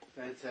 Hey,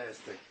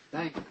 fantastic.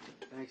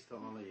 Thanks to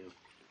all of you.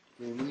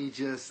 I mean,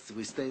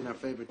 we stayed in our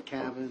favorite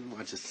cabin,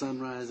 watched the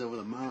sunrise over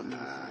the mountains.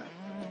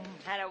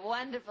 Had a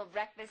wonderful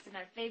breakfast in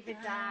our favorite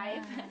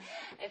dive.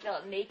 I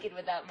felt naked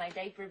without my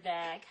diaper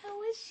bag. How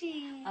was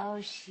she?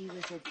 Oh, she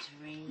was a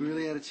dream. We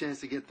really had a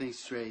chance to get things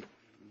straight,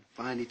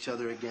 find each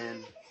other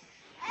again,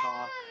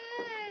 talk.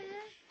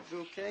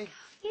 You okay?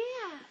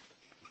 Yeah.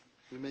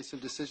 We made some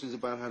decisions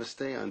about how to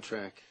stay on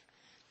track.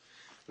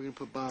 We're gonna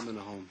put Bob in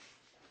a home.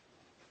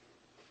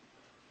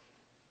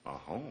 A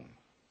home?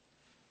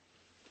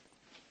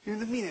 You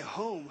don't mean a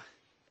home.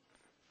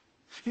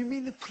 You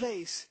mean a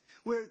place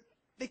where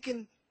they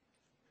can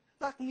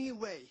lock me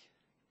away.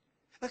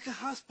 Like a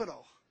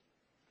hospital.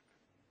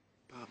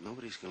 Bob,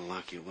 nobody's gonna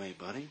lock you away,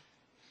 buddy.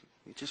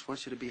 We just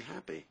want you to be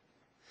happy.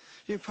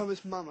 You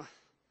promised Mama.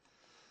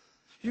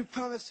 You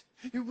promised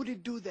you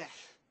wouldn't do that.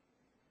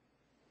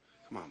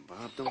 Come on,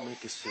 Bob, don't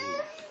make a scene.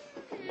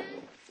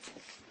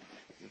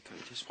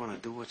 I just want to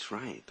do what's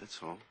right,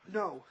 that's all.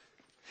 No.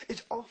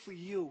 It's all for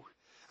you.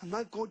 I'm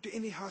not going to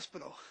any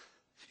hospital.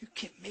 You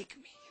can't make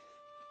me.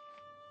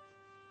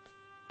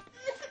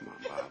 Come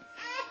on, Bob.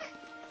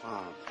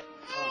 Bob.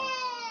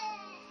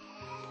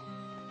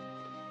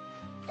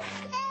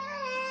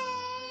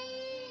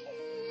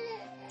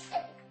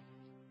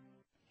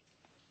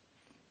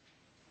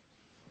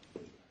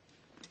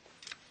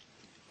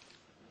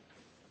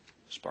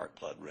 Spark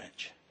plug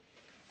wrench.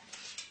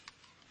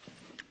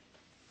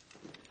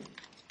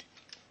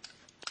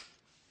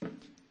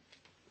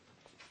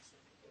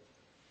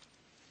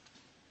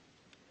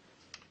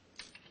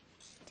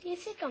 Do you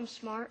think I'm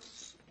smart?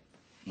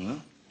 Huh?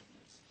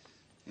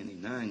 Any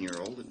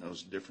 9-year-old that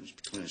knows the difference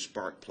between a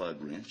spark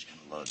plug wrench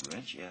and a lug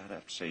wrench, yeah, I'd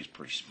have to say he's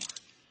pretty smart.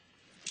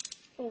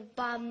 Well,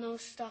 Bob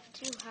knows stuff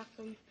too. How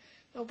come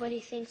nobody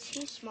thinks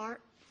he's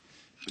smart?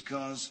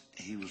 Because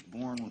he was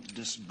born with a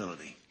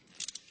disability.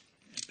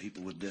 And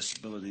people with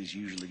disabilities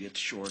usually get the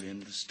short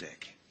end of the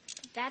stick.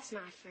 That's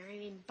not fair. I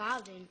mean,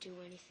 Bob didn't do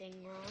anything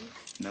wrong.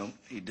 No,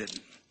 he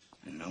didn't.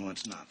 And no,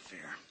 it's not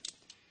fair.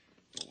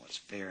 But what's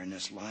fair in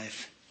this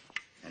life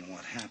and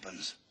what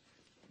happens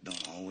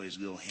don't always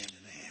go hand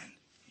in hand.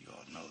 You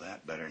ought to know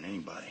that better than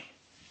anybody.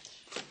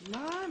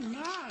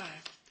 My.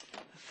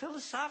 A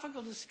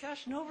philosophical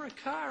discussion over a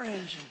car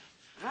engine.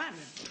 I'm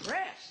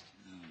impressed.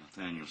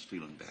 Nathaniel's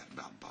feeling bad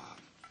about Bob.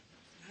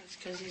 That's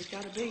because he's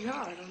got a big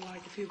heart,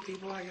 unlike a few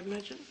people I could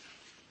mention.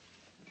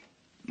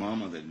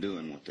 Mama, they're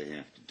doing what they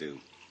have to do.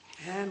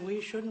 And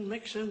we shouldn't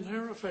mix in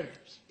their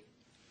affairs.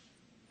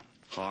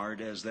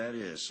 Hard as that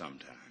is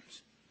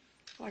sometimes.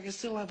 I can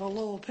still have a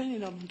low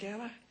opinion of them,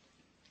 can't I?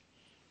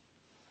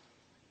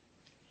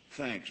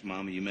 Thanks,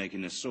 Mama. You're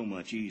making this so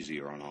much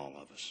easier on all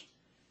of us.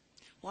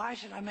 Why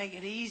should I make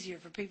it easier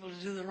for people to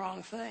do the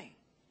wrong thing?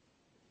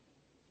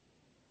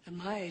 At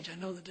my age, I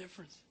know the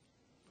difference.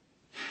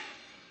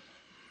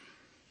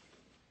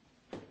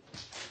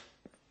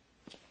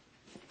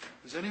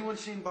 Has anyone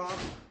seen Bob?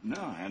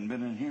 No, I hadn't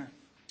been in here.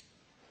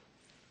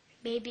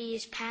 Maybe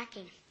he's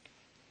packing.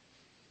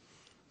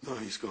 No,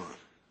 he's gone.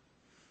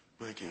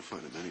 I can't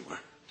find him anywhere.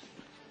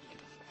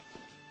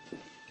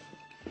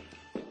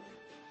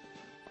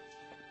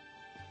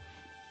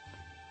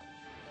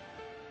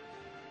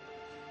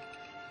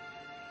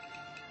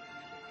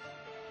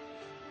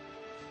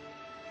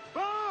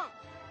 Bob!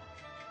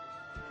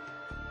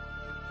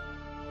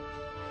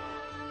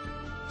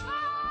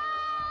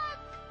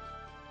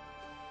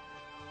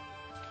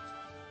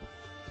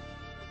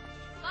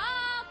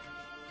 Bob!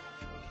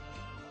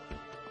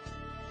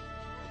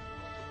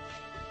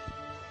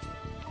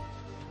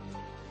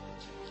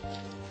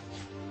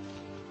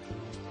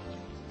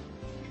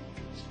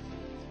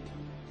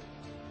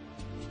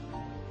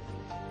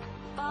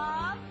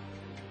 Bob?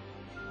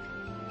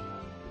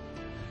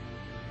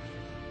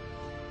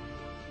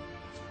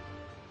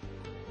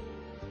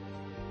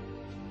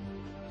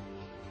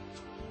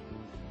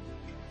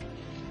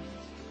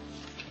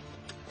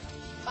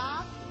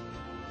 Bob?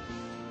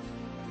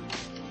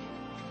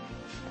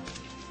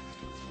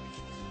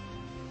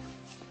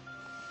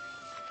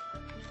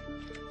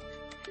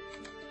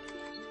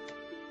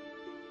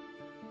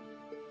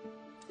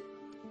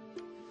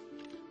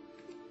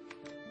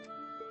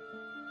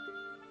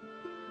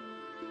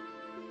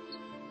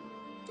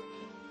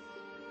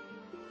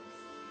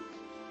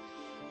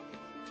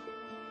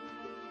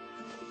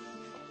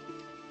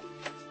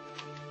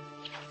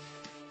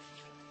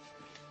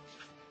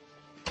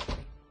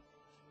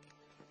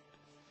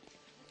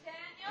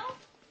 Daniel?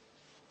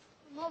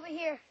 I'm over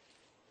here.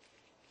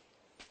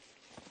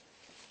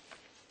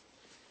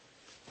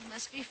 You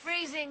must be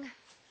freezing.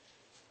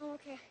 Oh,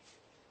 okay.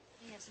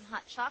 You have some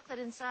hot chocolate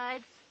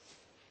inside.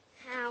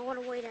 I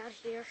want to wait out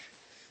here.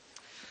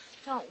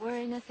 Don't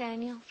worry,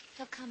 Nathaniel.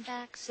 He'll come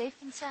back safe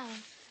and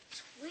sound.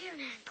 It's weird,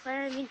 Aunt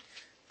Claire. I mean,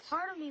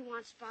 part of me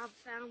wants Bob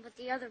found, but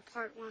the other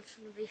part wants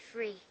him to be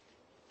free.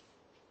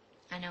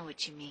 I know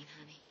what you mean,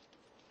 honey.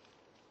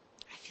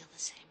 I feel the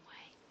same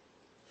way.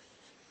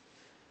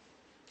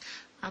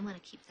 I'm going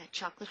to keep that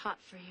chocolate hot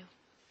for you.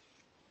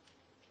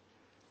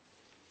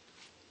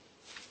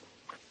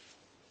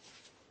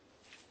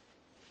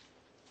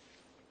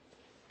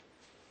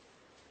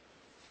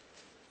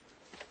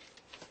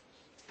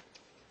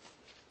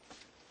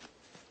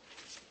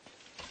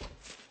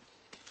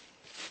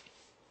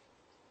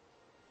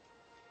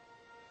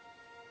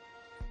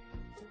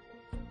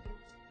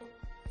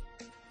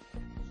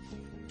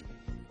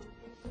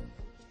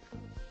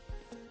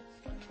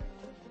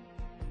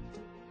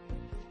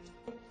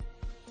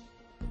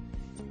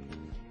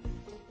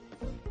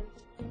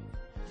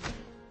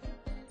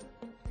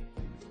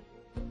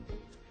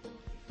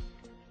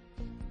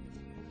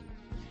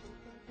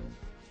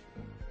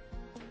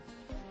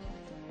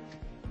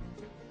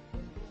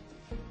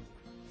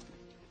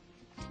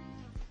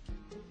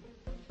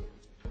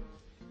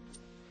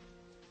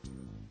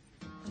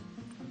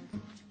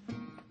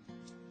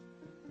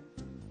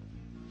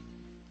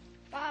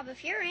 Bob,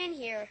 if you're in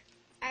here,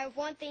 I have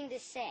one thing to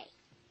say.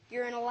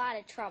 You're in a lot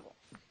of trouble,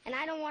 and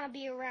I don't want to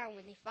be around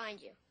when they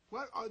find you.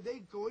 What are they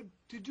going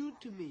to do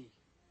to me?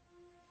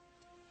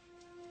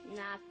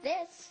 Not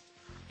this.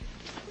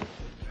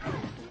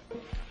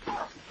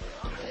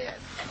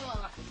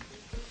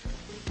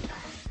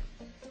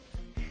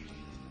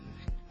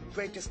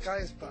 Great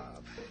disguise,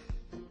 Bob.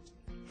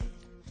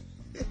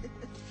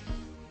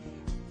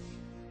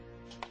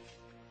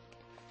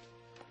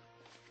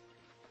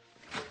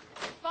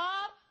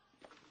 Bob?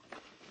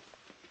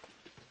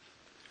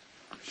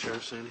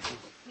 Sheriff say anything?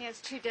 He has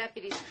 2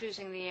 deputies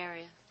cruising the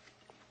area.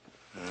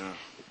 Yeah,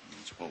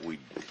 that's what we've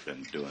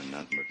been doing,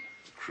 nothing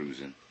but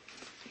cruising.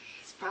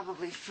 He's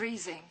probably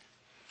freezing.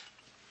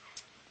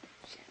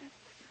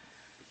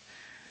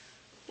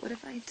 What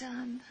have I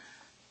done?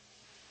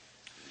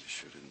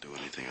 sure didn't do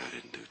anything I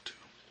didn't do too.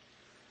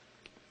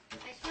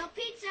 I smell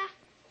pizza.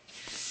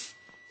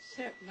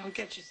 There, I'll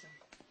get you some.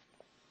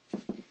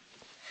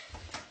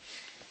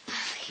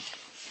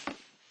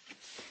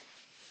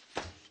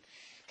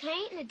 Can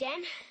I eat in the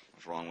den?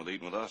 What's wrong with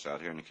eating with us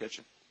out here in the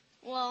kitchen?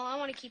 Well, I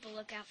want to keep a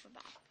lookout for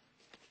Bob.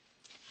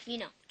 You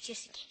know,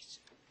 just in case.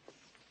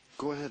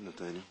 Go ahead,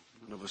 Nathaniel.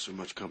 None of us are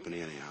much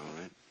company anyhow,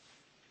 all right?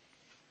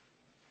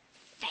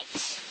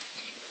 Thanks.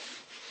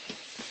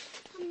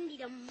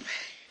 Dum-de-dum.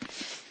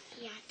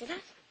 Yeah, da-da-da,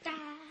 da-da-da.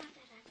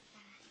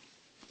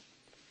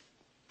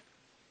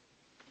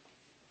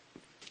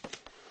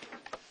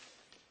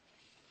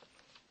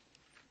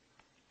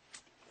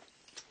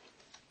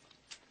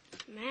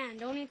 Man,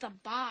 don't eat the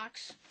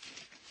box.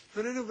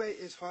 But anyway,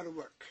 it's hard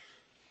work.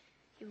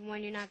 Even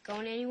when you're not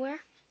going anywhere?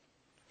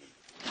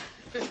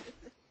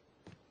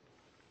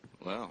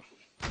 Well,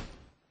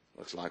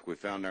 looks like we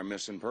found our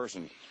missing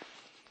person.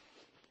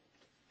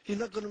 You're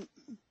not gonna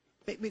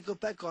make me go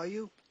back, are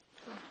you?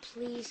 Oh,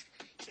 please.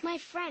 He's my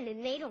friend,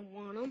 and they don't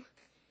want him.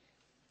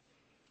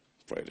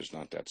 Afraid it's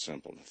not that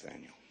simple,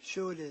 Nathaniel.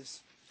 Sure it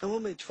is. I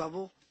won't make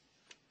trouble.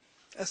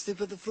 I'll sleep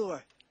on the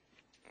floor.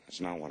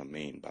 That's not what I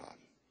mean, Bob.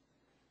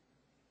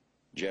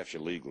 Jeff's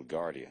your legal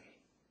guardian.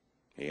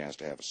 He has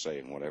to have a say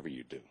in whatever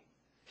you do.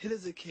 He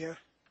doesn't care.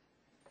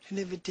 He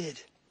never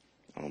did.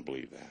 I don't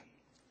believe that.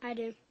 I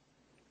do.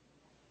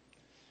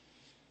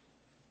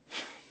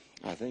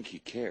 I think he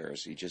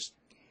cares. He just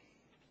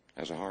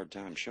has a hard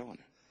time showing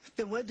it.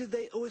 Then why do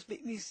they always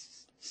make me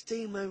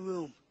stay in my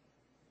room?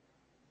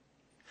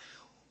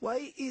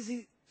 Why is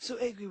he so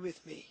angry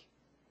with me?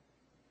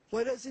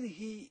 Why doesn't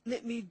he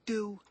let me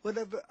do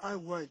whatever I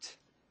want?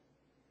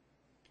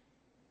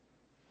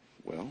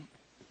 Well,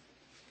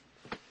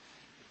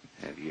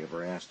 have you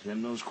ever asked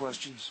him those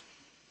questions?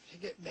 He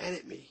get mad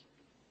at me.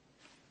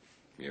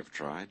 You ever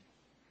tried?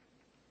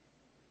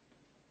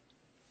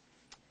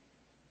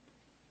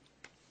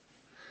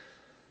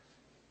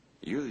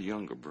 You're the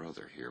younger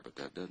brother here, but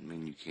that doesn't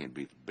mean you can't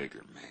be the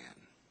bigger man.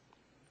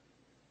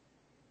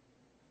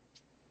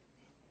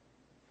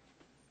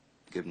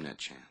 Give him that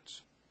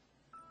chance.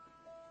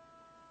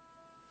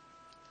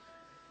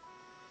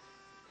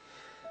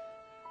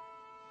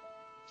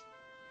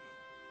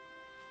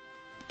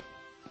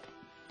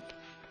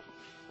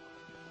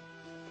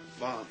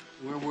 Bob,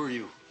 where were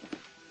you?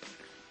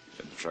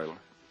 In the trailer?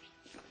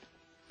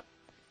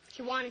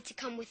 He wanted to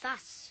come with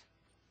us.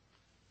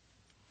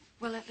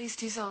 Well, at least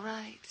he's all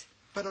right.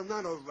 But I'm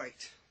not all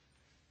right.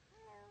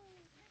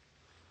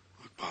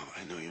 Look, Bob,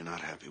 I know you're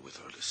not happy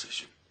with our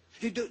decision.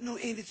 You don't know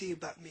anything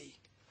about me.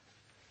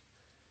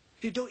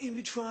 You don't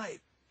even try.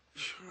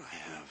 Sure I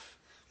have.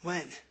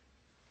 When?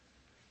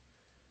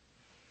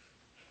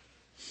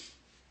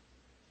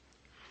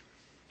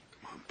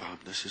 Come on, Bob,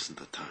 this isn't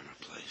the time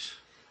or place.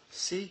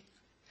 See?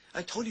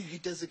 I told you he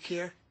doesn't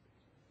care.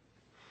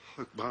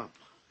 Look, Bob,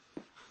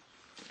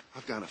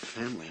 I've got a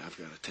family I've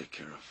got to take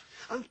care of.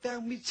 I'm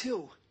family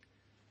too.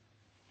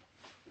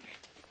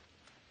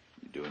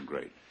 You're doing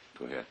great.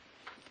 Go ahead.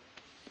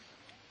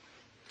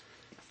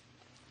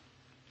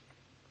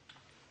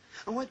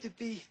 I want to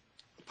be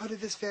a part of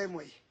this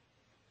family.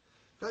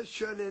 Not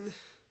shunning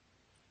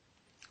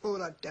or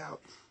not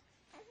doubt.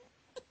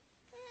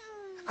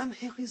 I'm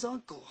Haley's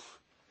uncle.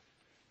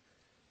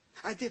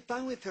 I did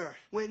fine with her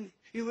when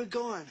you were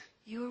gone.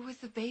 You were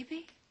with the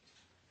baby?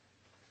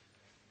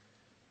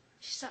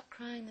 She stopped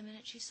crying the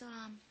minute she saw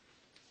him.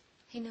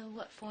 He knew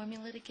what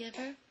formula to give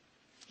her.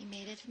 He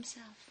made it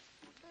himself.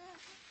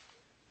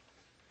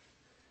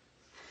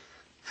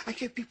 I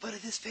can't be part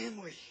of this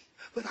family,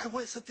 but I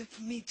want something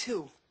for me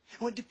too.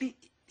 I want to be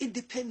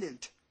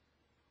independent.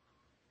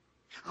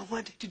 I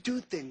want to do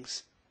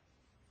things.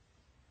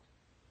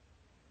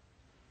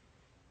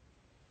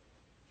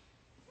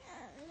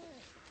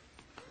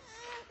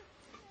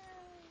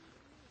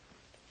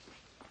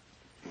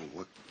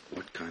 Well,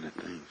 what kind of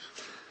things?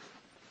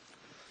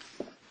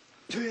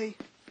 Today,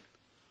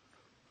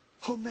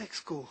 home ec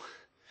school.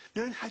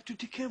 Learn how to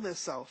take care of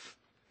myself.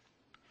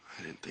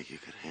 I didn't think you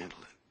could handle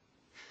it.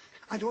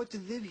 I don't want to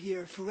live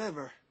here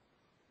forever.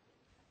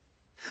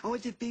 I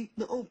want to be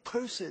my own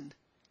person.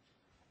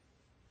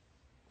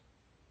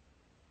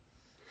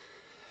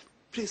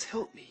 Please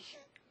help me.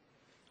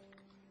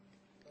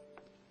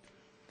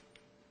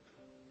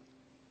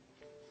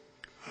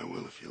 I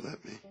will if you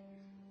let me.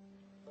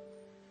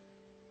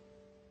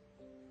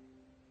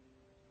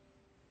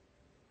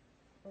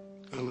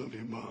 I love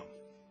you, Mom.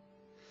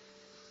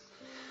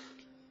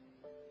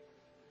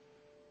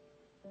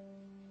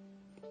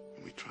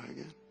 Can we try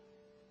again?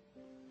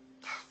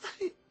 What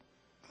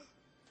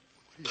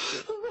do you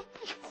say?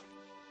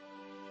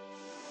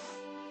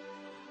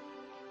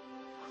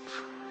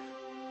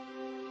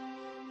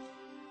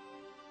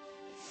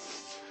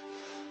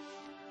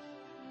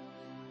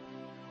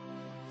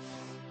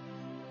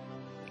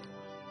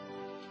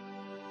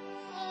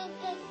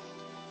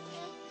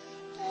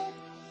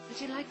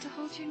 Would you like to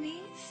hold your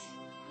knees?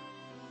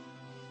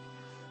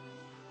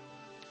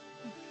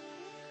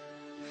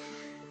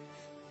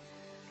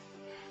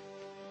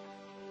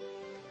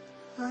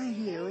 Hi,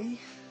 Huey.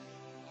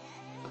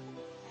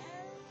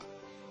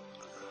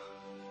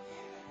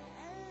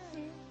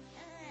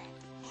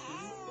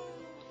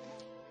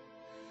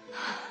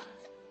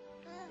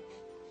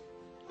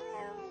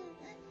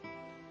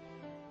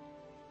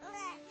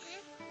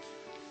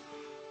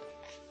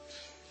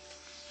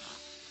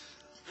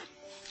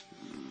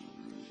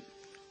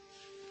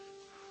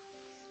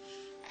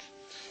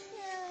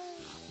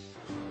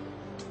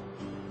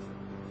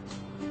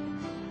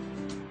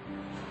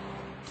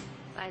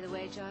 By the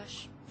way,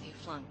 Josh, you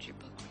flunked your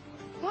book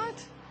report.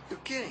 What? You're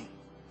kidding.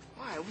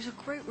 Why? It was a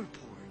great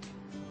report.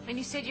 And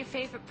you said your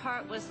favorite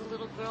part was the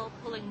little girl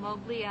pulling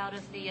Mowgli out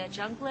of the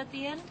jungle at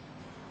the end?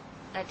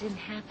 That didn't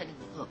happen in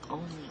the book,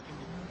 only in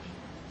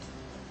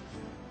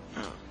the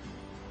movie. Oh.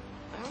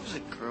 There was a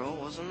girl,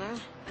 wasn't there?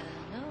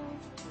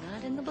 No,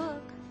 not in the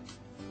book.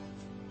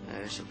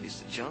 There's at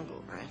least a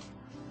jungle, right?